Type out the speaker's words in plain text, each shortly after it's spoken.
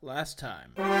Last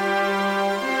time.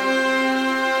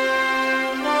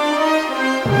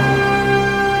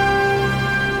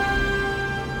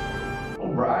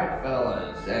 Alright,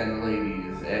 fellas and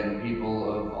ladies and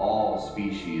people of all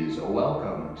species,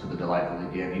 welcome to the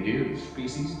Delightfully Dandy Dudes.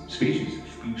 Species.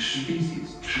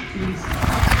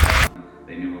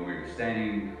 They knew where we were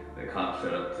staying. The cop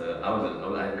showed up to.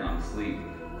 I had gone to sleep,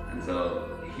 and so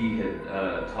he had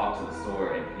talked to the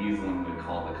store, and he's the one who had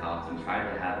called the cops and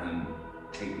tried to have them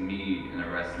take me and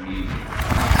arrest me.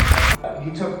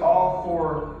 He took all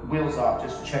four wheels off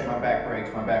just to check my back brakes.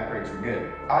 My back brakes were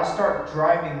good. I start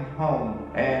driving home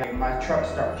and my truck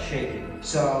starts shaking.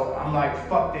 So I'm like,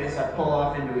 fuck this. I pull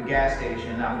off into a gas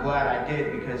station. I'm glad I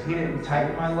did because he didn't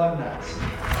tighten my lug nuts.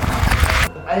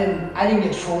 I didn't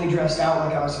get fully dressed out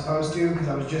like I was supposed to because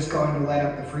I was just going to light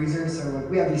up the freezer. So like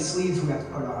we have these sleeves we have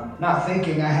to put on. Not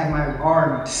thinking I had my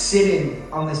arm sitting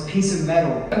on this piece of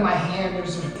metal. In my hand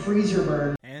there's a freezer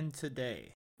burn. And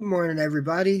today. Good morning,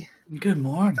 everybody. Good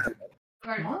morning.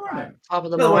 Good morning. Top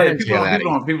of the By the way,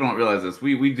 morning, people don't realize this.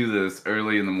 We do this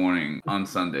early in the morning on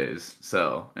Sundays,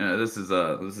 so this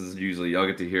is usually y'all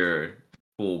get to hear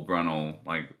full Brunel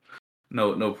like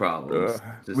no problems.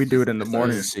 We do it in the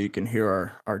morning so you can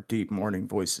hear our deep morning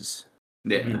voices.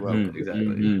 Yeah, exactly.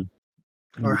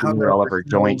 Mm-hmm. Or how all of our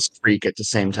joints freak at the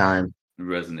same time. It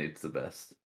resonates the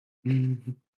best.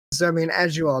 So, I mean,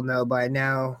 as you all know by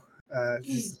now, this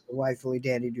is the Delightfully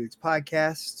Dandy Dudes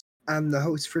podcast. I'm the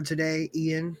host for today,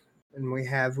 Ian, and we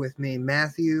have with me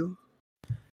Matthew.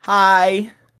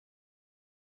 Hi.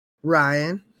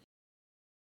 Ryan.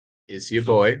 Is your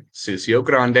boy, Sucio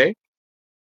Grande.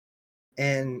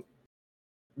 And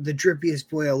the drippiest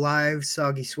boy alive,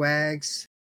 Soggy Swags.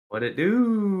 What it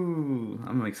do?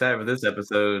 I'm excited for this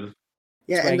episode.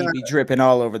 Yeah, Swaggy and be dripping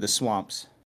all over the swamps.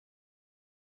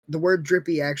 the word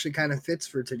drippy actually kind of fits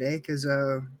for today because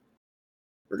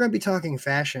we're going to be talking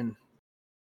fashion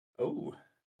Oh,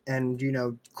 and,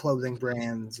 clothing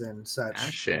brands and such.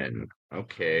 fashion.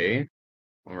 Okay.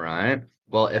 All right.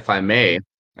 Well, if I may,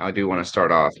 I do want to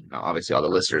start off. Now, obviously, all the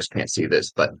listeners can't see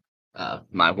this, but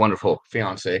my wonderful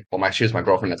fiance, well, she was my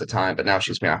girlfriend at the time, but now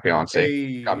she's my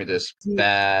fiance, got me this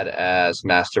badass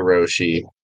Master Roshi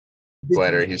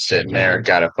sweater. He's sitting there,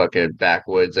 got a fucking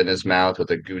backwoods in his mouth with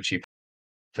a Gucci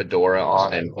fedora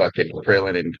on and fucking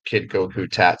Krillin and Kid Goku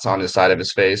tats on the side of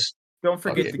his face. Don't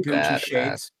forget the Fucking Gucci badass.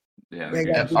 shades. Yeah. They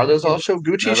got Are those also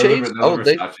Gucci No, shades? those are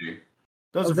They. Versace.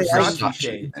 Those are they Versace Versace.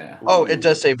 shades. Yeah. Oh, it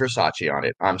does say Versace on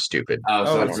it. I'm stupid. Oh,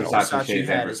 so Oh, it's it's a Versace Versace shades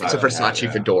hat. and It's It's a Versace hat, Versace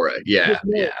yeah. fedora. Yeah,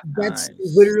 yeah. That's Nice.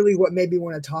 literally what made me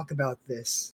want to talk about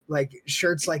this. Like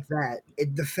shirts like that.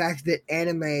 The fact that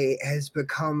anime has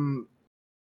become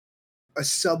a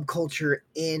subculture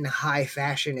in high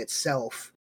fashion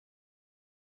itself.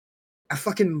 I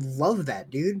fucking love that,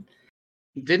 dude.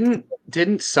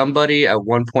 Didn't somebody at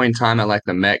one point in time at like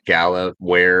the Met Gala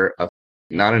wear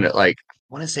not in a like I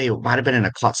want to say it might have been in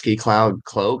a Kotsky Cloud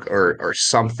cloak or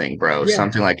something, bro. Yeah.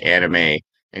 Something like anime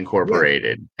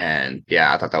incorporated. And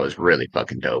yeah, I thought that was really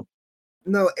fucking dope.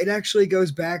 No, it actually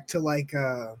goes back to like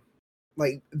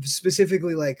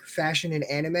specifically like fashion and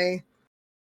anime.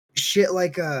 Shit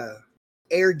like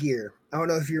Air Gear. I don't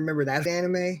know if you remember that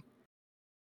anime.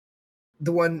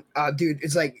 The one dude,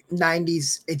 it's like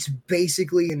 90s. It's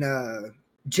basically in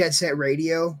Jet Set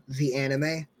Radio, the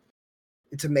anime.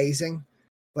 It's amazing.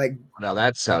 Like Now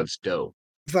that sounds dope.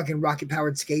 fucking rocket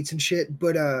powered skates and shit,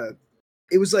 but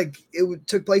it was like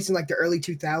took place in like the early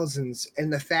 2000s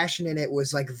and the fashion in it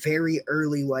was like very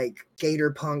early like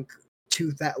skater punk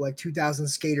 2000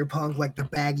 skater punk, like the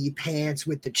baggy pants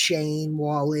with the chain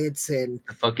wallets and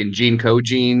The fucking Jean Co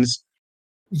jeans.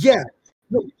 yeah.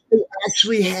 No, they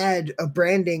actually had a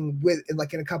branding with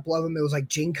like in a couple of them it was like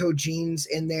Jinko jeans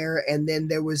in there, and then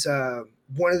there was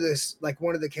one of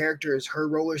the characters, her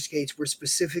roller skates were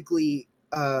specifically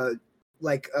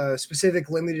like specific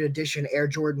limited edition Air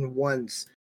Jordan 1s.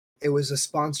 It was a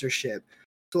sponsorship.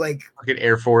 So like Fucking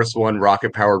Air Force One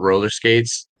rocket powered roller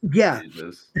skates. yeah.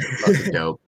 Jesus. Fucking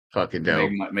dope. Fucking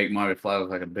dope. Make Marty fly look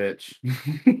like a bitch.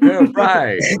 Yeah,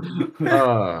 right.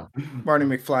 Marty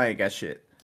McFly ain't got shit.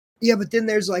 Yeah, but then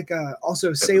there's like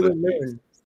also Sailor Moon.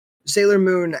 Sailor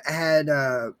Moon had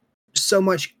so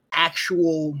many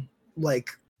actual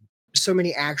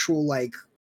like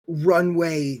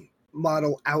runway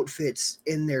model outfits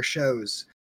in their shows,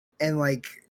 and like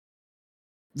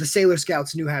the Sailor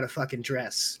Scouts knew how to fucking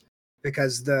dress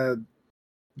because the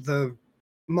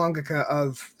mangaka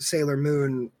of Sailor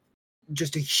Moon,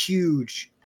 just a huge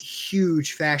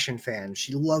fashion fan.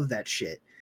 She loved that shit.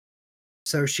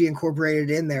 So she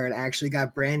incorporated it in there and actually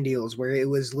got brand deals where it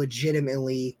was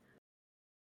legitimately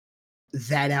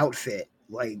that outfit.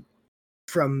 Like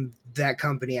from that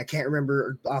company. I can't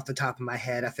remember off the top of my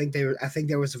head. I think there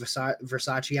was a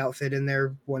Versace outfit in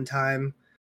there one time.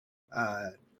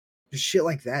 Just shit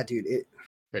like that, dude.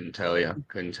 Couldn't tell you.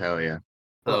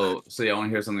 So yeah, I want to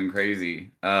hear something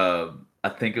crazy. I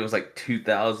think it was like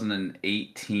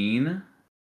 2018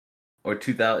 or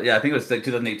 2000. Yeah, I think it was like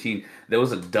 2018. There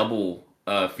was a double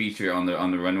feature on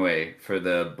the runway for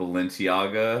the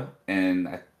Balenciaga and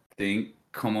I think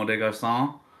Como des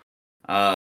Garçons.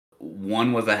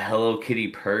 One was a Hello Kitty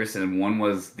purse and one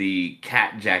was the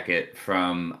cat jacket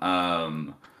from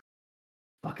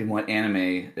fucking what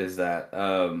anime is that?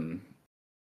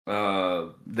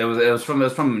 It was from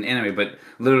an anime, but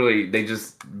literally they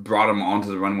just brought them onto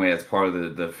the runway as part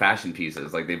of the fashion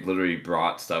pieces. Like they've literally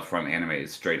brought stuff from anime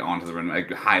straight onto the runway,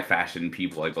 like high fashion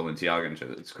people like Balenciaga and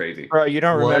shit. It's crazy. Bro, you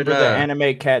don't remember the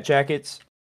anime cat jackets?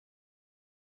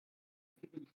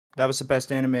 That was the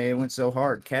best anime. It went so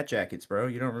hard. Cat jackets, bro.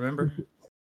 You don't remember?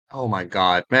 Oh my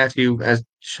God, Matthew!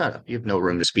 Shut up. You have no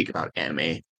room to speak about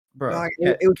anime. Bro, No,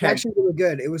 it was actually really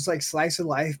good. It was like slice of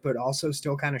life, but also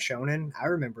still kind of shonen. I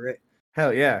remember it.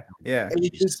 Hell yeah, yeah.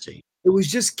 It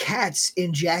was just cats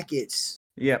in jackets.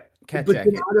 Yep, cat but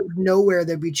jacket. Then out of nowhere,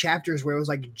 there'd be chapters where it was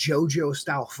like JoJo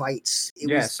style fights.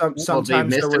 Sometimes they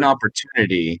missed an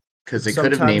opportunity because they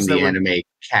could have named the anime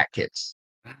Cat Kits.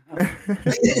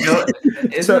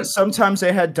 So sometimes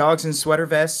they had dogs in sweater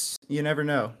vests. You never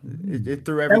know. It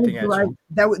threw everything at you.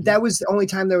 That was the only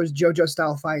time there was JoJo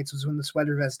style fights was when the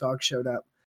sweater vest dog showed up.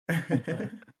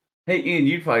 Hey Ian,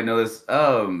 you'd probably know this.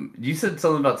 You said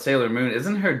something about Sailor Moon.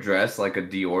 Isn't her dress like a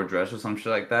Dior dress or some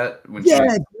shit like that?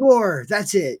 Dior.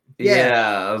 That's it.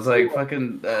 Yeah, I was like,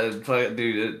 fucking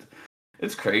dude.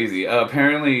 It's crazy.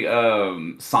 Apparently,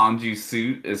 Sanji's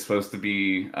suit is supposed to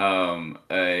be an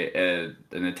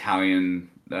Italian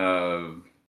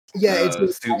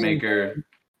suit maker.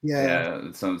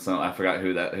 Yeah. Some I forgot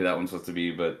who that one's supposed to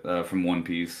be, but from One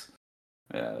Piece.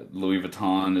 Louis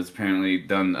Vuitton has apparently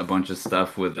done a bunch of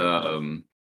stuff with Hugo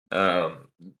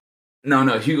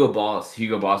Boss.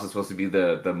 Hugo Boss is supposed to be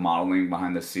the modeling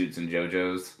behind the suits in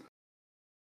JoJo's.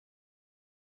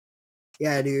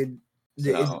 Yeah, dude.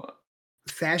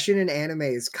 Fashion and anime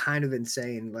is kind of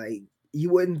insane. Like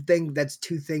you wouldn't think that's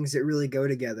two things that really go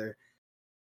together.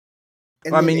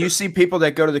 Well, I mean, you see people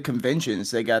that go to the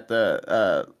conventions. They got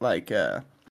the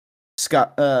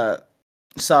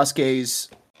Sasuke's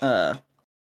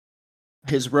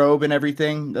his robe and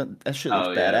everything. That shit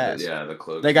looks badass. Yeah, the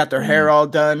clothes. They got their hair all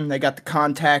done. They got the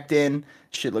contact in.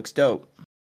 Shit looks dope.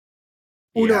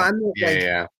 Oh no, I meant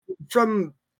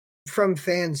from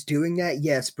fans doing that,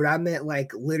 yes, but I meant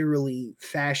like literally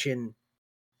fashion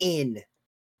in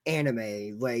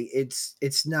anime. Like it's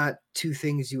not two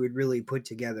things you would really put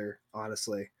together,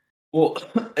 honestly. Well,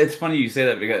 it's funny you say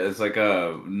that because it's like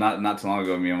not too long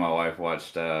ago, me and my wife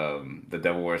watched The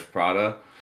Devil Wears Prada,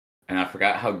 and I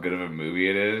forgot how good of a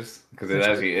movie it is because it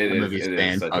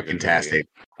is such a fantastic.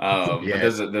 But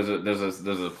there's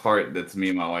a part that's me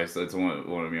and my wife. So it's one of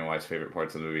me and my wife's favorite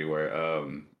parts of the movie where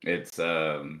it's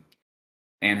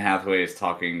Anne Hathaway is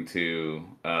talking to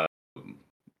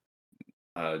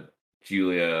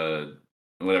Julia,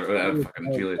 whatever,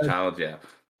 fucking Julia Childs, yeah.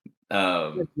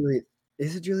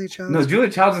 Is it Julia Childs? No, Julia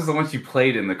Childs is the one she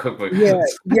played in the cookbook. Yeah,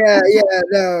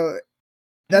 no.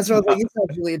 That's what I was like. It's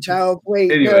not Julia Childs.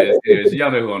 Wait. Anyways,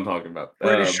 y'all know who I'm talking about.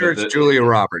 Pretty sure it's Julia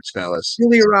Roberts, fellas.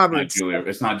 Julia Roberts.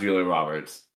 It's not Julia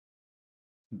Roberts.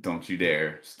 Don't you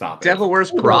dare stop it. Devil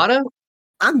Wears Prada?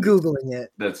 I'm Googling it.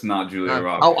 That's not Julia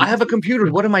Roberts. Oh, I have a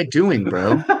computer. What am I doing,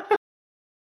 bro?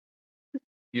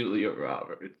 Julia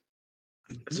Roberts.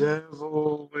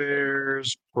 Devil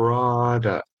Wears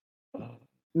Prada.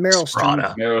 Meryl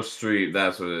Streep. Meryl Streep,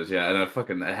 that's what it is. Yeah, and I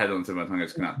had it on the tip of my tongue. I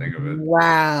just cannot think of it.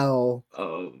 Wow.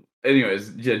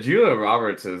 Anyways, yeah, Julia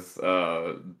Roberts is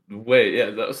stop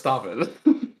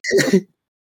it.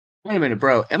 Wait a minute,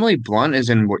 bro. Emily Blunt is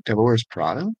in Devil Wears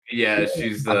Prada? Yeah,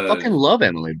 she's I fucking love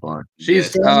Emily Blunt.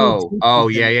 She's yeah.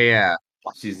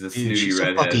 She's the snooty she's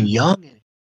redhead. So fucking young.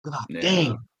 God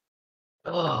dang.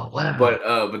 Oh wow.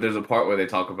 But there's a part where they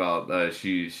talk about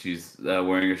she's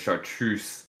wearing a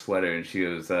chartreuse sweater and she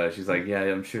goes she's like, yeah,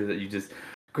 I'm sure that you just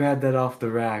grabbed that off the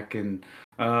rack and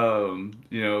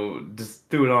just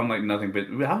threw it on like nothing, but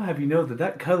I'll have you know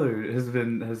that color has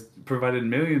provided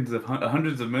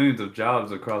hundreds of millions of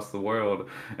jobs across the world,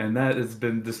 and that has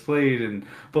been displayed and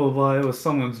blah blah blah. It was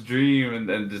someone's dream,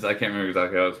 and just I can't remember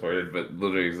exactly how it's worded, but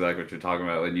literally exactly what you're talking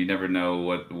about. And you never know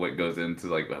what goes into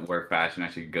like where fashion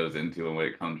actually goes into and where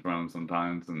it comes from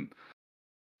sometimes, and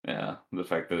Yeah, the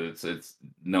fact that it's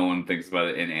no one thinks about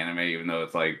it in anime, even though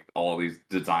it's like all these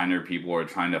designer people are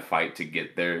trying to fight to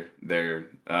get their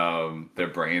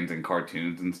brands in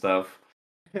cartoons and stuff.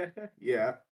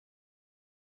 Yeah.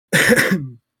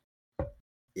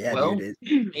 Yeah, Well, dude.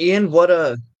 Ian,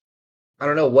 I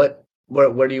don't know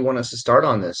where do you want us to start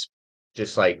on this?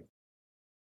 Just like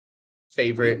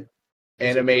favorite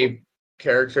Is it Will? anime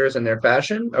characters and their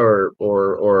fashion,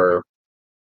 or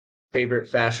favorite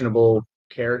fashionable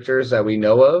characters that we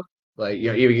know of? Like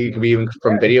you could be even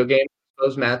from video games. I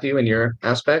suppose Matthew, in your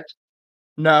aspect.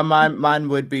 No, mine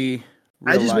would be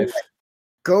I real just want life.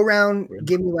 go around,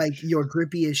 give me like your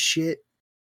grippiest shit.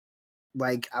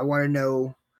 Like I want to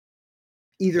know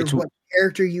either It's what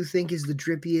character you think is the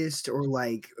drippiest or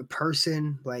like a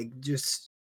person, like just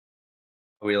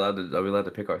Are we allowed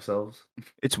to pick ourselves?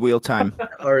 it's wheel time.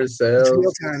 it's real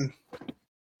Ourselves. time.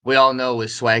 We all know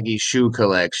with Swaggy's shoe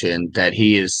collection that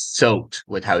he is soaked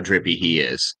with how drippy he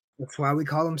is. That's why we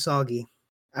call him Soggy.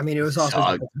 I mean, it was also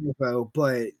just a typo,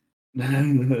 but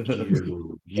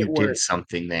You did worked.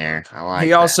 something there. I like He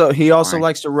that. also Like-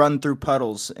 likes to run through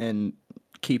puddles and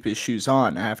keep his shoes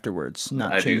on afterwards,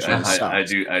 not change his socks. I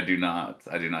do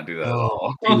not do that at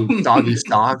Oh, all. dude, soggy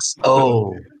socks.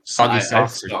 Oh, soggy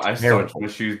socks I are starch terrible. my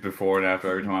shoes before and after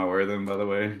every time I wear them. By the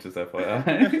way, just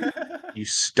FYI. You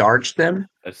starch them?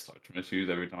 I starch my shoes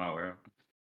every time I wear them.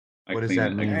 What does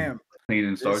that mean? Damn. Clean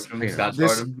and starch them. This- Scotch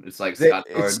this- guard them. It's like Scotch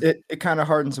guard. It kind of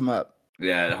hardens them up.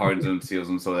 Yeah, it hardens them, seals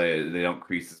them, so they don't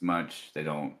crease as much. They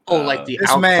don't. Oh, like the This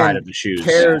outside man of the shoes.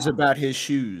 Cares about his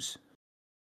shoes.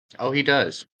 Oh, he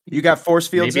does. You got force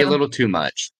fields Maybe in a 'em? little too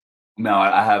much. No,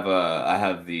 I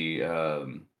have the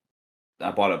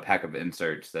I bought a pack of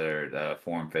inserts that are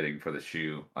form fitting for the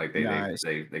shoe. Like Nice.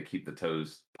 they keep the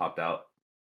toes popped out.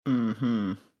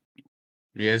 Mm-hmm.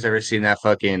 You guys ever seen that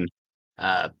fucking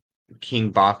King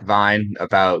Bach vine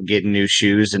about getting new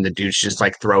shoes and the dude's just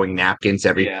like throwing napkins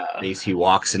every place he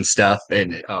walks and stuff?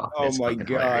 And Oh it's my fucking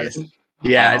God. hilarious.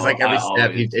 Yeah, it's like every I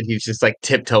step always- and he's just like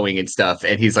tiptoeing and stuff,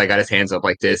 and he's like got his hands up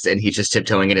like this, and he's just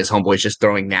tiptoeing, and his homeboy's just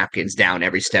throwing napkins down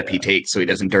every step he takes so he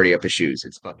doesn't dirty up his shoes.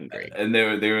 It's fucking great. And they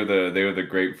were the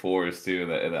Great Fours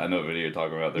too. And I know what video you're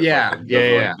talking about. They're Yeah, fucking-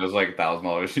 yeah. Those are like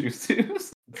 $1,000 shoes too.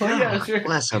 So, yeah, God sure.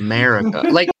 bless America.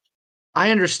 Like,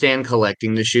 I understand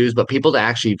collecting the shoes, but people that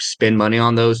actually spend money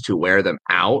on those to wear them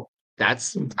out,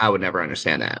 I would never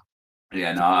understand that.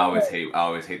 Yeah, no, I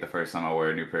always hate the first time I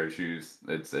wear a new pair of shoes.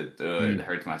 It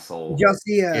hurts my soul. Did y'all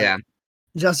see? Yeah,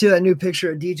 Did y'all see that new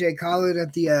picture of DJ Khaled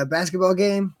at the basketball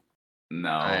game? No,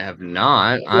 I have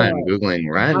not. I'm Googling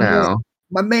right now.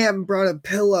 My man brought a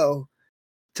pillow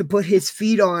to put his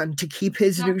feet on to keep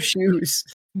his new shoes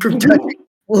from touching the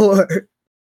floor.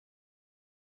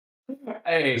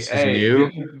 Hey, This is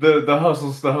new? The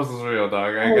hustle's real,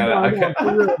 dog. I gotta.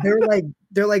 For real.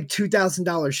 They're like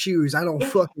 $2,000 shoes. I don't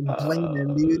fucking blame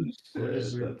them, dude.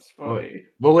 Shit, that's funny.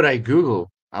 What would I Google?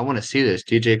 I want to see this.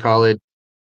 DJ Khaled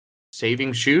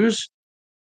saving shoes?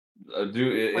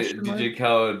 DJ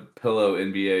Khaled pillow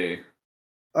NBA.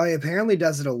 Oh, he apparently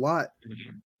does it a lot.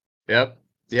 Yep.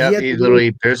 had He to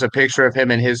literally, there's a picture of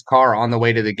him in his car on the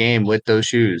way to the game with those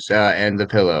shoes and the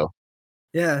pillow.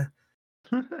 Yeah.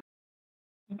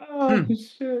 Oh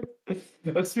shit!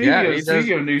 Speaking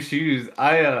of new shoes,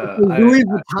 Louis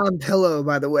Vuitton pillow,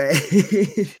 by the way.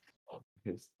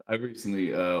 I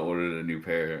recently ordered a new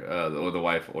pair. Or the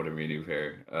wife ordered me a new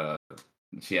pair.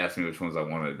 She asked me which ones I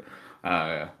wanted.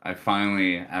 I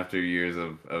finally, after years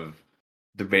of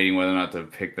debating whether or not to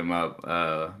pick them up,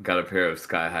 got a pair of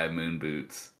Sky High moon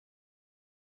boots.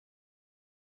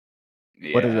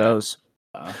 What are those?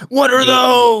 What are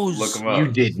those? Look them up.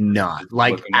 You did not.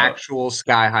 Like Look 'em up. actual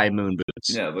sky high moon boots.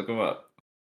 Yeah, look them up.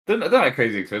 They're not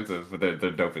crazy expensive, but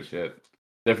they're dope as shit.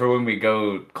 They're for when we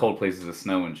go cold places with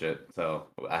snow and shit. So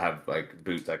I have like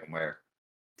boots I can wear.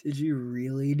 Did you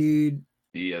really, dude?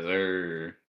 Yes,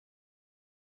 sir.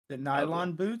 The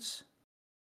nylon boots?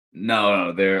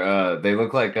 No, they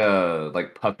look like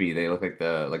puppy. They look like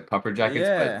the pupper jackets,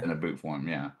 Yeah. but in a boot form.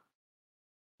 Yeah,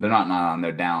 they're not nylon.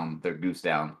 They're down. They're goose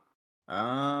down.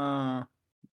 Ah.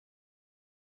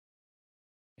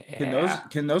 Yeah.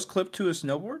 Can those clip to a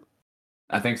snowboard?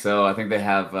 I think so. I think they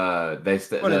have What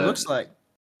it looks like.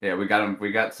 Yeah, we got them.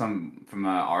 We got some from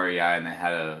REI, and they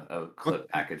had a clip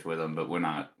package with them, but we're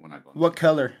not going. What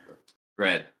color?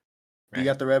 Red. You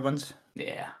got the red ones?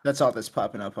 Yeah. That's all that's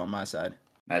popping up on my side.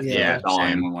 That's, Yeah, that's all same.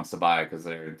 anyone wants to buy because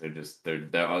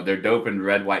they're dope in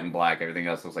red, white, and black. Everything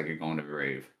else looks like you're going to a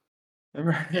rave.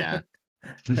 Yeah.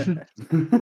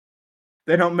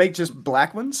 They don't make just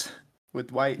black ones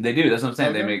with white. They do. That's what I'm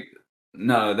saying. They Okay. make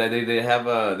No, they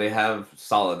have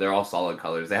solid. They're all solid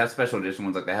colors. They have special edition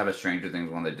ones. Like they have a Stranger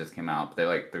Things one that just came out, but they're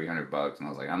like $300. And I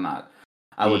was like, I'm not.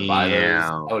 I would buy those. Yeah.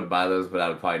 I would buy those, but I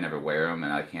would probably never wear them,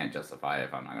 and I can't justify it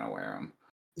if I'm not gonna wear them.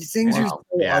 These things are so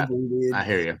ugly, dude. I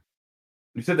hear you.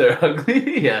 You said they're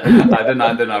ugly. Yeah, I did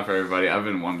not. Did not for everybody. I've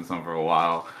been wanting some for a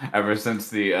while. Ever since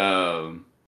the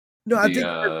No, I think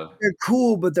they're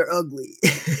cool, but they're ugly.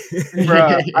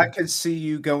 Bruh, I could see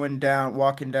you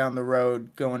walking down the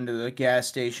road, going to the gas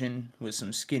station with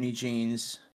some skinny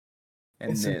jeans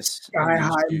and this.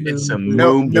 It's a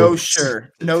no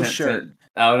shirt. No shirt.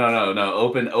 Oh no.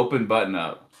 Open button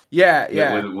up.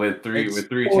 Yeah. With three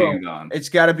chains on. It's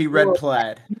got to be red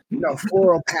plaid. No,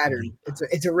 floral pattern.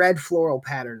 It's a red floral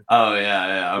pattern. Oh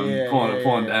yeah. I'm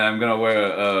pulling, and I'm gonna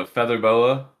wear a feather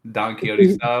boa, Don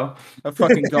Quixote style. A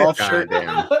fucking golf shirt.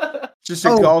 Just a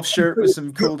golf shirt with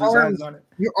some cool designs on it.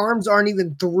 Your arms aren't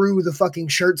even through the fucking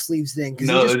shirt sleeves thing.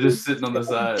 No, they're just sitting on the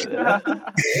side.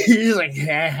 He's like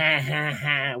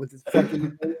ha with his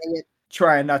fucking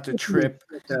trying not to trip.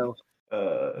 So,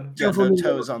 got no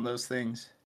toes on those things.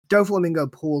 Doflamingo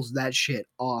pulls that shit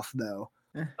off though.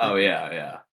 Oh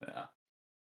yeah.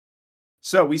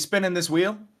 So we spinning this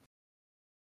wheel?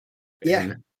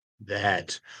 Yeah.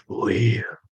 That wheel.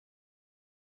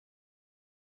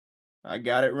 I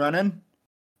got it running.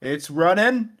 It's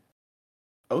running.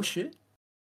 Oh shit.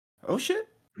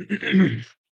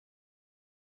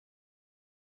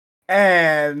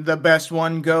 And the best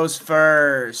one goes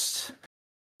first.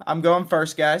 I'm going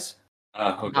first, guys.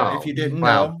 Okay. If you didn't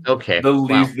know. Okay. The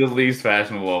least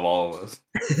fashionable of all of us.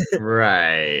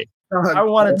 Right. I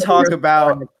want to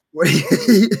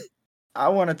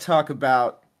talk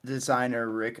about designer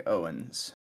Rick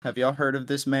Owens. Have y'all heard of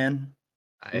this man?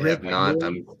 I have not.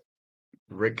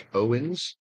 Rick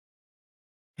Owens.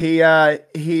 He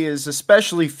is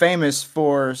especially famous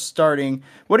for starting.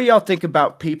 What do y'all think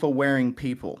about people wearing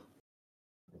people?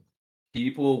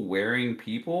 People wearing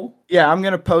people? Yeah, I'm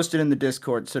gonna post it in the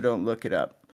Discord, so don't look it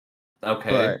up. Okay.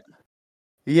 But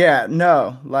yeah,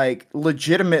 no, like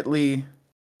legitimately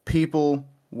people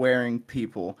wearing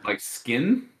people. Like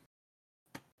skin?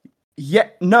 Yeah,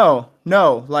 no,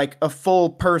 like a full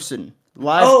person,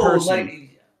 live person.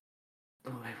 Wait,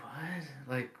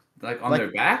 what? Like on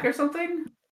their back or something?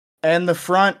 And the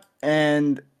front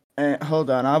and hold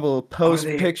on, I will post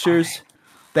pictures.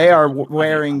 They are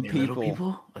wearing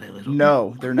people.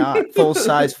 No, they're not full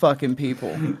size fucking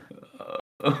people.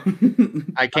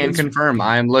 I can confirm.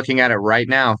 I'm looking at it right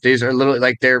now. These are literally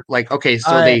like they're like okay,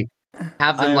 so they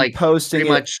have them like posting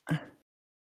pretty much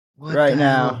right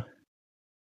now.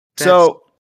 So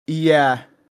yeah,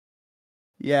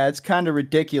 it's kind of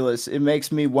ridiculous. It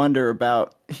makes me wonder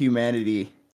about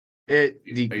humanity. Are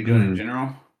you doing it in general?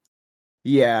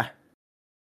 Yeah.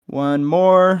 One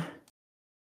more.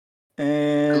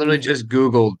 And I literally just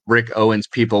Googled Rick Owens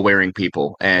people wearing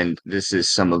people, and this is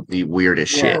some of the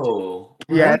weirdest shit.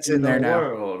 Yeah, it's in there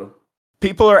now.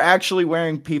 People are actually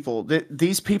wearing people.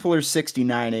 These people are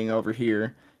 69ing over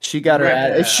here. She got her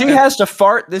ad. If she has to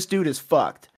fart, this dude is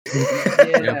fucked.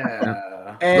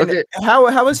 Yeah. And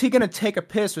how is he going to take a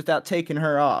piss without taking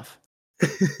her off? I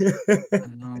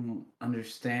don't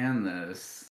understand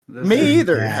this. Me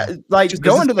either. Like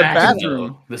going to the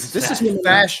bathroom. This is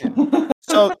fashion.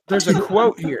 So there's a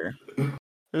quote here.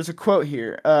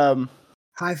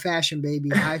 High fashion, baby.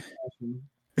 High fashion.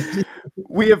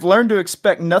 We have learned to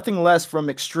expect nothing less from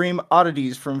extreme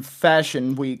oddities from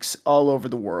fashion weeks all over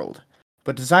the world.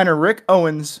 But designer Rick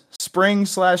Owens'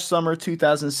 spring/summer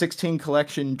 2016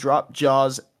 collection dropped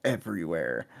jaws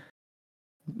everywhere.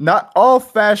 Not all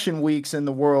fashion weeks in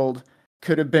the world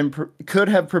could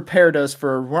have prepared us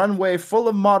for a runway full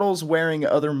of models wearing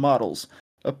other models.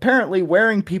 Apparently,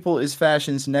 wearing people is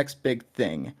fashion's next big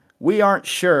thing. We aren't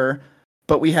sure,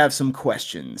 but we have some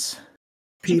questions.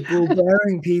 People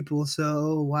wearing people,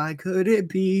 so why could it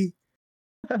be?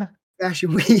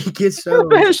 Fashion Week is so...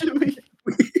 Fashion Week.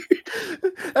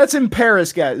 That's in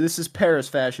Paris, guys. This is Paris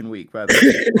Fashion Week, by the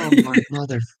way. Oh my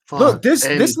motherfucker! Look,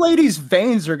 this lady's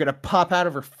veins are gonna pop out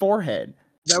of her forehead.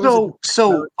 So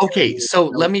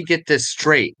let me get this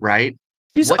straight, right?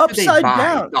 She's what upside do they buy?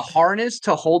 down. The harness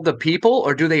to hold the people,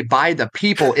 or do they buy the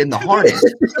people in the harness?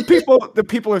 The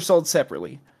people are sold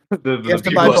separately. You have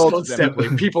to buy both of them.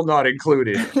 Separately, people not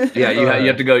included. Yeah, you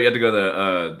have to go. You have to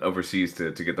go overseas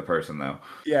to get the person though.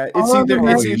 Yeah,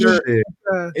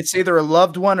 it's either a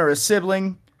loved one or a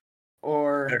sibling,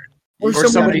 or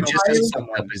somebody just as summed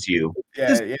up as you.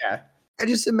 Yeah. I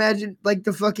just imagine like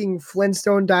the fucking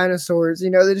Flintstone dinosaurs. You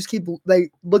know, they just keep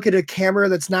like look at a camera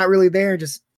that's not really there.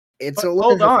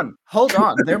 Hold on.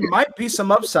 There might be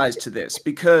some upsides to this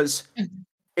because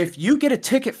if you get a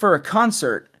ticket for a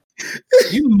concert,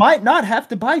 you might not have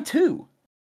to buy two.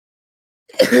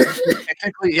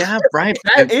 Technically, yeah, right.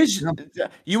 That is,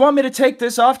 you want me to take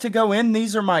this off to go in?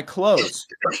 These are my clothes.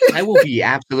 I will be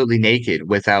absolutely naked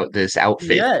without this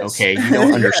outfit. Yes. Okay, you don't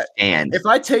Yeah. understand. If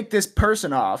I take this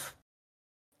person off,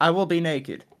 I will be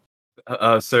naked.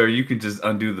 Sir, you can just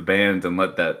undo the band and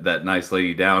let that nice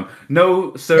lady down.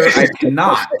 No, sir, I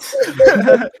cannot.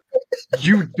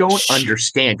 You don't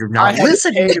understand. You're not I have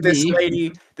listening paid to this me.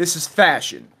 lady. This is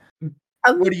fashion.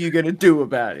 What are you gonna do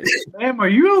about it? Ma'am, are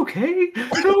you okay?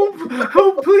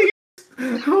 Help, please.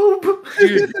 Help.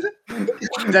 Dude,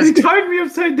 They tied me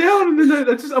upside down and then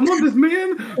I'm on this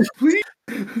man. Please.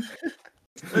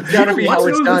 That's gotta be how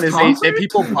it's done. Is concert? they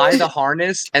people buy the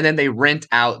harness and then they rent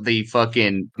out the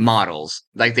fucking models.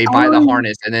 Like they buy the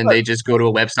harness and then they just go to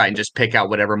a website and just pick out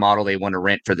whatever model they want to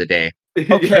rent for the day.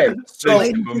 Okay, The so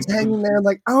lady just hanging there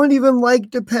like, I don't even like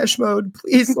Depeche Mode.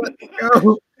 Please let me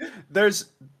go.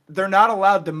 they're not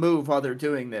allowed to move while they're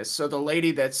doing this. So the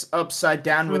lady that's upside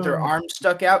down with her arms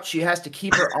stuck out, she has to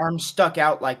keep her arms stuck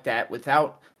out like that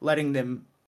without letting them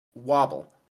wobble.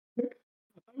 I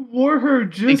wore her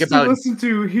just about- to listen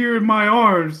to "Here in My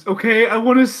Arms." Okay, I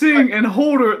want to sing and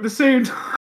hold her at the same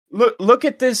time. Look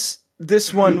at this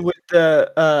one with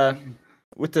the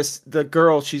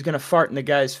girl. She's gonna fart in the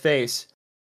guy's face.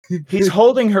 He's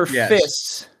holding her Yes.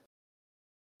 fists.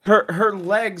 Her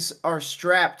legs are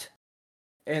strapped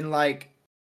in like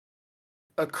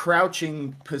a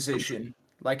crouching position,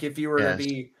 like if you were Yes. to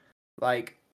be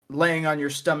like laying on your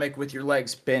stomach with your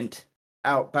legs bent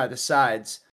out by the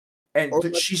sides, and Or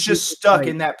like she's she's just stuck like-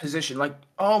 in that position. Like,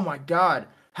 oh my god,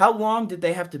 how long did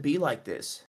they have to be like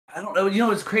this? I don't know. You know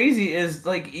what's crazy is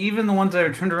like even the ones that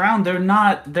are turned around,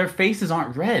 their faces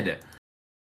aren't red. Do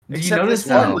you Except notice this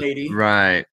that? one lady.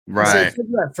 Right, So right. think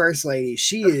about First Lady.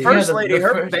 She The is. first the lady,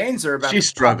 her first- veins are about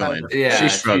She's to pop out of struggling. her Yeah,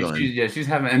 She's struggling. she's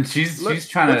having, and she's Look-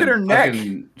 trying look to at her neck.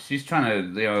 She's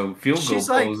trying to field goal She's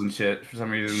like- pose and shit for some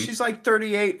reason. She's like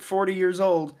 38, 40 years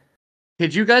old.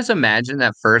 Could you guys imagine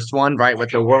that first one, right, with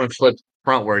the woman flip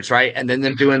frontwards, right, and then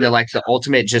them doing the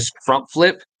ultimate just front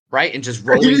flip, right, and just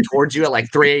rolling towards you at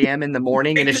like 3 a.m. in the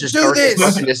morning, and it's just Do starts this.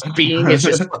 fucking this being, it's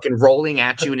just fucking rolling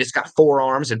at you, and it's got 4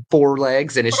 arms and 4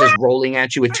 legs, and it's just rolling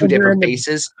at you with 2 And you're different in the-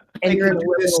 faces. And They you're in can a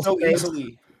do this little so space.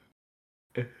 easily.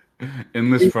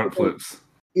 Endless front flips.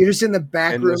 You're just in the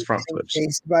back room Endless front getting flips.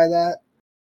 chased by that.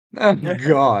 Oh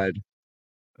God.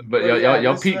 But Well, y'all, yeah,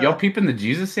 y'all, this, peep, y'all peeping the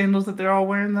Jesus sandals that they're all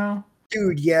wearing though?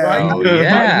 Dude, yeah. Right. Oh, I'm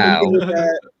yeah. into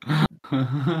that.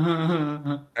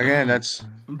 Again, that's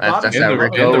Bobby that and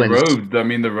Rick the Owens. robes. I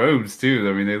mean the robes too.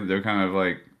 I mean they're kind of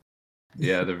like,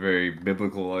 yeah, they're very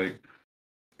biblical like.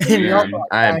 And y'all Yeah, thought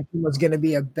I- fashion was going to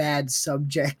be a bad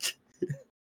subject.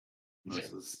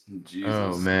 Jesus.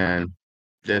 Oh man,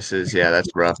 this is that's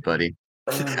rough, buddy.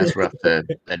 That's rough to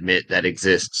admit that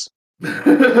exists. It's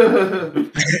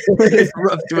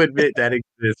rough to admit that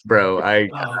exists, bro. Oh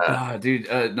god, dude!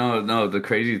 No. The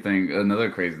crazy thing, another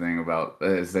crazy thing about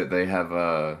is that they have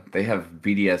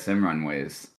BDSM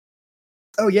runways.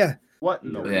 Oh, yeah. What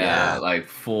in the Yeah, world? like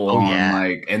full Oh, on, yeah.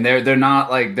 like, and they're not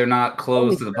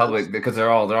closed to the OnlyFans. public because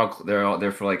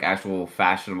they're for like actual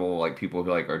fashionable like people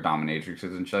who like are dominatrixes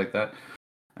and shit like that.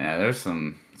 Yeah, there's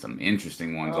some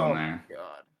interesting ones Oh on my there. god.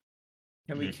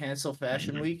 Can we cancel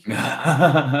Fashion Week? Or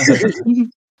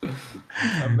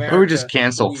just America,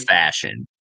 cancel please. fashion.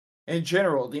 In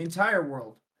general, the entire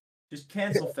world. Just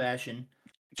cancel fashion.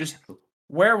 Just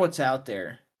wear what's out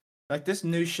there. Like this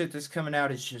new shit that's coming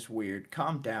out is just weird.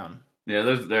 Calm down. Yeah,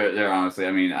 they're honestly.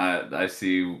 I mean, I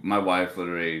see my wife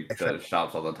literally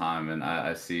shops all the time, and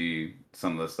I see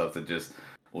some of the stuff that just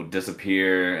will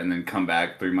disappear and then come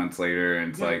back 3 months later,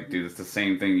 and it's Yeah. like, dude, it's the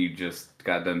same thing you just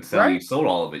got done selling. Right. You sold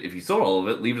all of it. If you sold all of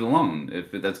it, leave it alone.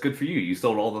 If that's good for you, you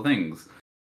sold all the things.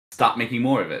 Stop making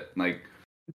more of it. Like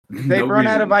They've no run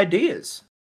out reason. of ideas.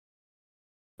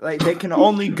 Like they can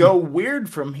only go weird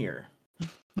from here.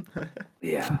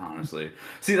 Yeah, honestly.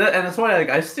 See that, and that's why like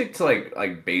I stick to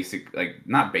like basic, like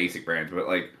not basic brands, but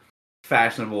like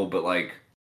fashionable, but like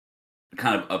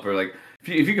kind of upper. Like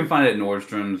if you can find it at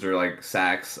Nordstrom's or like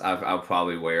Saks, I'll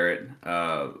probably wear it.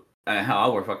 And hell,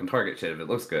 I'll wear fucking Target shit if it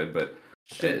looks good. But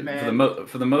Shit, man.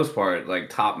 for the most part, like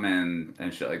top men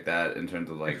and shit like that, in terms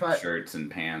of like If I- shirts and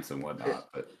pants and whatnot.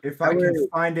 But If I I can would-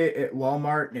 find it at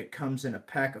Walmart and it comes in a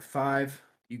pack of 5,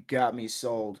 you got me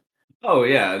sold. oh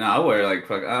yeah, no, I wear like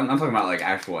I'm talking about like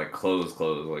actual like clothes,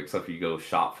 like stuff you go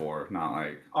shop for, not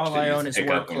like All shit I you own just is pick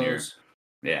work up when you're- clothes.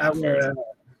 Yeah, I fair wear, enough.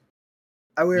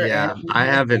 I wear Yeah, Ant- I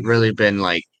haven't really been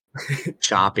like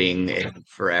shopping in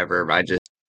forever.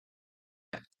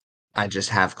 I just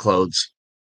have clothes.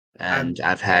 and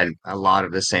I've had a lot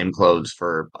of the same clothes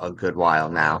for a good while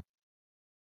now.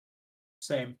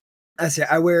 Same. I say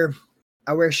I wear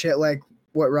shit like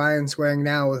what Ryan's wearing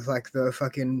now with like the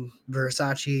fucking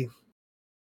Versace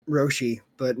Roshi,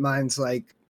 but mine's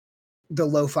like the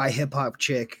lo-fi hip hop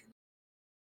chick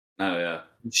Oh yeah,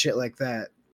 and shit like that.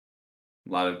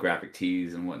 a lot of graphic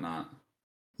tees and whatnot.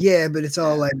 Yeah, but it's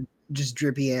all Yeah. like just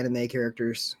drippy anime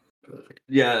characters.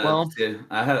 Yeah, Well- yeah.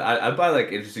 I buy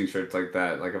like interesting shirts like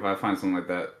that. Like if I find something like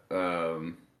that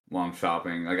while I'm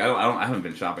shopping, like I haven't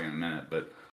been shopping in a minute,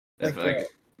 but if Like,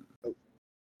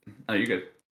 oh, you're good.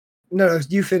 No,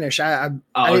 you finish. I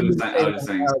I was didn't just mean saying. to I was just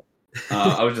say saying.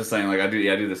 that I was just saying, like I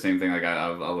do the same thing. Like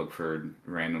I'll look for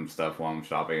random stuff while I'm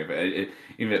shopping. If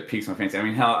even if it piques my fancy. I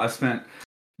mean, hell, I spent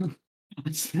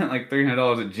like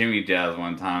 $300 at Jimmy Jazz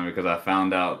one time because I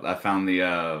found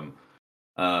the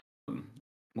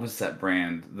what's that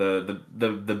brand?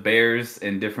 The bears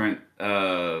in different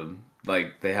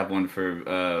like they have one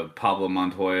for Pablo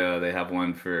Montoya. They have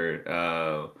one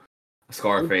for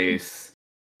Scarface.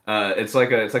 It's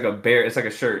like a bear. It's like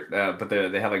a shirt, but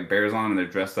they have like bears on and they're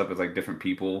dressed up as like different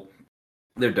people.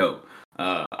 They're dope.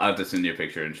 I'll just send you a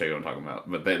picture and show you what I'm talking about.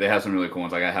 But they have some really cool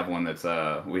ones. Like I have one that's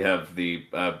we have the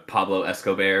Pablo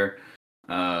Escobar,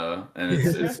 and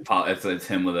it's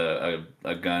him with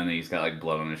a gun and he's got like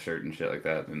blood on his shirt and shit like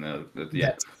that. And yeah,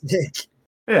 That's sick.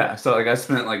 yeah. So like I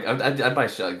spent like I buy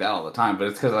shit like that all the time, but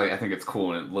it's because like I think it's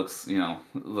cool and it looks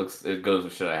it goes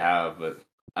with shit I have. But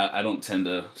I don't tend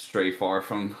to stray far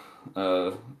from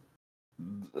the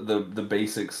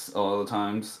basics all the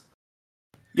times.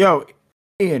 Yo,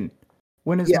 Ian,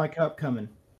 when is Yeah. my cup coming?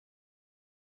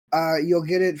 You'll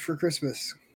get it for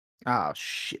Christmas. Oh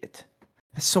shit.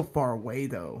 That's so far away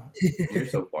though. You're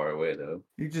so far away though.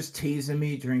 You're just teasing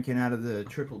me drinking out of the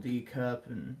Triple D cup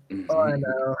and Oh, I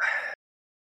know.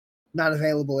 Not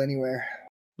available anywhere.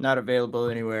 not available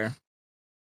anywhere.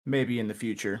 Maybe in the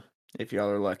future, if y'all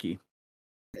are lucky.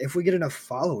 If we get enough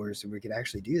followers, we could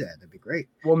actually do that. That'd be great.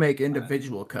 We'll make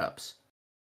individual cups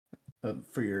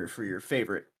for your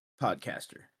favorite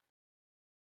podcaster.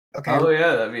 Okay. Oh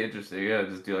yeah, that'd be interesting. Yeah,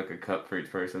 just do like a cup for each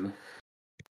person.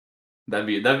 That'd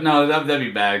be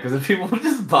bad because if people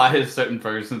just buy a certain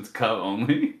person's cup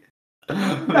only,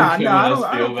 Nah, make I everyone else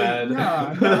don't feel think, bad.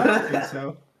 no, I don't think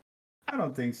so. I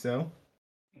don't think so.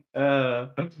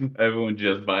 Everyone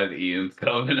just buys Ian's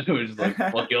cup and we're just like,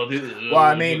 fuck y'all do this. Well,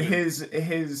 I mean,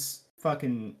 his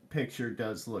fucking picture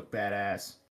does look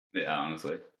badass. Yeah,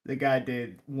 honestly. The guy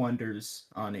did wonders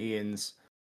on Ian's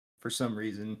for some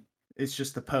reason. It's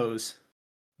just the pose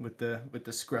with the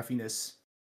scruffiness.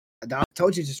 I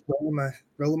told you, just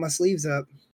rolling my sleeves up.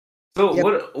 So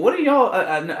Yep. what are y'all?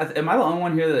 Am I the only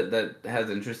one here that has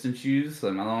interest in shoes?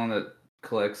 Am I the one that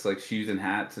collects like shoes and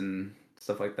hats and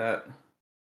stuff like that?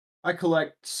 I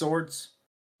collect swords.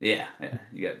 Yeah,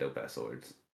 you got dope ass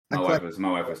swords. I My collect-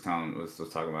 wife was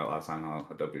talking about last time how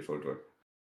dope your swords were.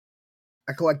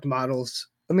 I collect models.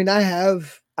 I mean, I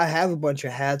have a bunch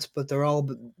of hats, but they're all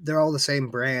the same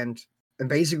brand and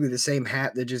basically the same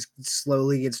hat that just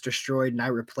slowly gets destroyed and I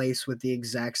replace with the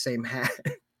exact same hat.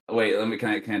 Wait, can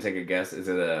I take a guess? Is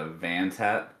it a Vans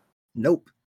hat? Nope.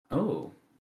 Oh,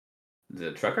 is it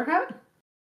a trucker hat?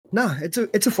 No, it's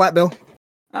a flat bill.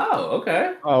 Oh,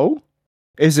 okay. Oh,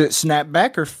 is it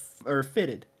snapback or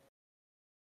fitted?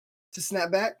 It's a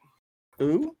snapback.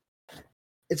 Ooh,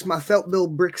 It's my felt bill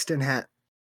Brixton hat.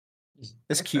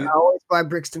 that's cute. I always buy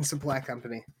Brixton Supply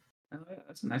Company. Oh, yeah,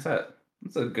 that's a nice hat.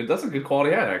 That's a good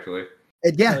quality hat actually.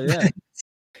 And yeah, Hell yeah.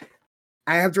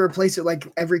 I have to replace it like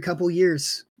every couple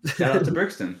years. Shout out to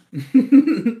Brixton.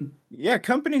 Yeah,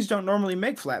 companies don't normally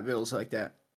make flat bills like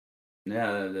that.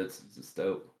 Yeah, that's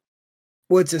dope.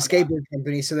 Well, it's a skateboard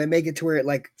company, so they make it to where it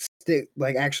like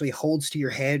actually holds to your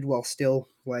head while still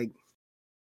like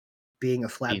being a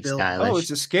flat Being bill. stylish. Oh, it's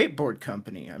a skateboard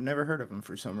company. I've never heard of them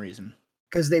for some reason.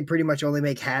 Because they pretty much only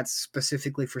make hats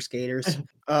specifically for skaters.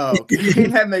 Oh, okay.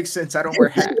 That makes sense. I don't wear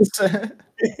hats.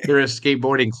 They're a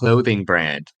skateboarding clothing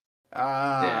brand.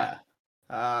 Yeah.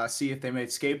 See, if they made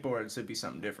skateboards, it'd be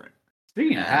something different.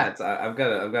 Speaking of hats, I've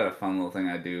got a fun little thing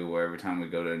I do where every time we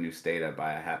go to a new state, I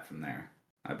buy a hat from there.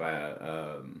 I buy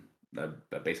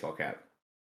a baseball cap,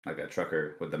 like a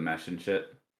trucker with the mesh and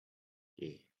shit. Yeah.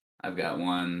 I've got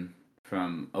one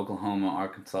from Oklahoma,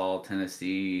 Arkansas,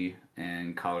 Tennessee,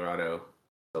 and Colorado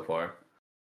so far.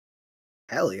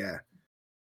 Hell yeah.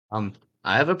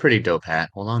 I have a pretty dope hat.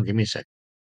 Hold on, give me a sec.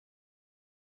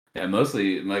 Yeah, most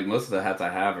of the hats I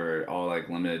have are all like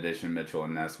limited edition Mitchell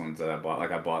and Ness ones that I bought.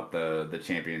 Like I bought the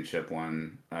championship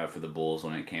one for the Bulls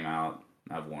when it came out.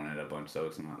 I've worn it a bunch, so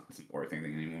it's not worth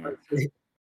anything anymore.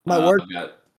 My work I've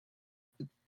got,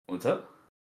 what's up?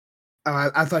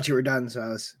 Oh, I thought you were done,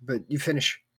 so but you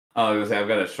finish. Oh, I was gonna say I've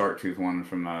got a shark tooth one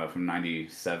from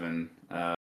 '97,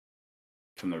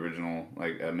 from the original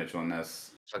Mitchell and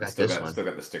Ness. So I got Still this got one. still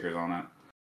got the stickers on it.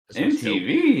 This one's dope.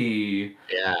 MTV.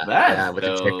 Yeah, That's with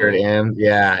the dope. checkered M.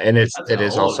 Yeah, and That's it an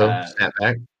is old also hat.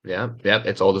 snapback. Yeah, yep.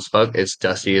 It's old as fuck. It's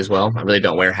dusty as well. I really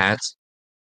don't wear hats.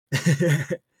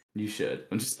 You should.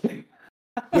 I'm just kidding.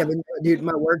 Yeah, but dude,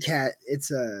 my work hat,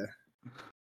 it's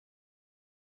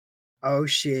oh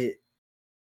shit.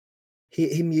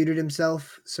 He muted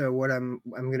himself, so what I'm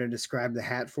gonna describe the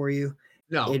hat for you.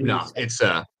 No, It no, is it's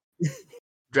a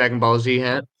Dragon Ball Z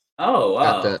hat. Oh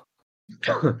Got wow.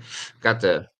 the got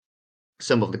the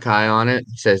symbol of the Kai on it.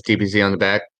 It says DBZ on the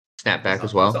back. Snapback as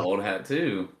That's well. an old hat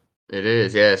too. It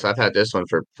is, yes. I've had this one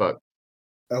for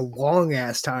a long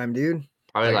ass time, dude.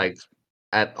 probably Like-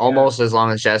 at almost as long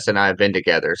as Jess and I have been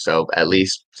together. So at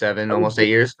least 7, almost 8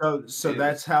 years. So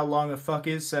that's how long a fuck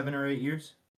is, 7 or 8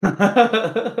 years?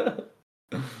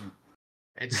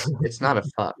 It's not a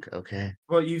fuck, okay?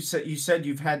 Well, you said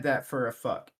you've had that for a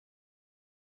fuck.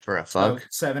 For a So fuck.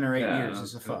 7 or 8 Yeah, years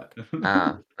is a fuck.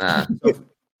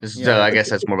 So Yeah, I guess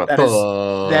that's more of a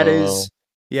that is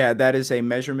that is a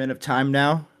measurement of time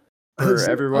now for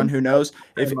everyone who knows.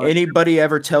 If anybody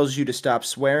ever tells you to stop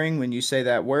swearing when you say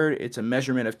that word, it's a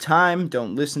measurement of time.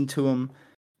 Don't listen to them.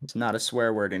 It's not a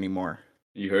swear word anymore.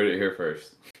 You heard it here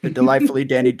first. The delightfully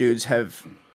dandy dudes have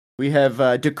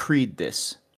decreed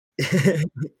this.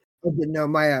 No,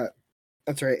 my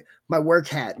that's right. My work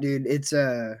hat, dude. It's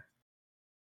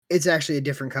actually a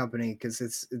different company because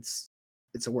it's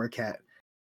a work hat.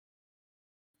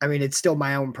 I mean, it's still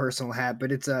my own personal hat,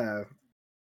 but it's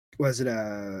was it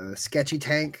a Sketchy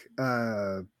Tank?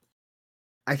 I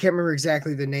can't remember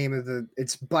exactly the name of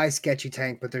it's by Sketchy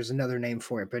Tank, but there's another name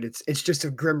for it. But it's just a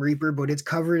Grim Reaper, but it's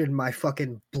covered in my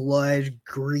fucking blood,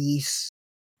 grease,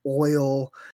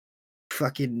 oil,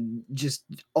 fucking just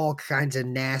all kinds of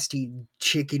nasty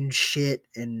chicken shit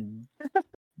and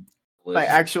Like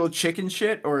actual chicken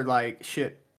shit or like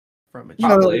shit from a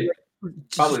Probably. chicken?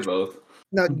 Probably both.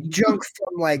 No, junk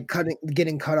from like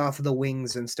getting cut off of the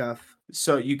wings and stuff.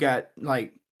 So you got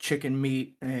like chicken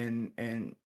meat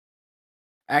and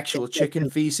actual chicken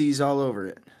feces all over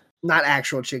it. Not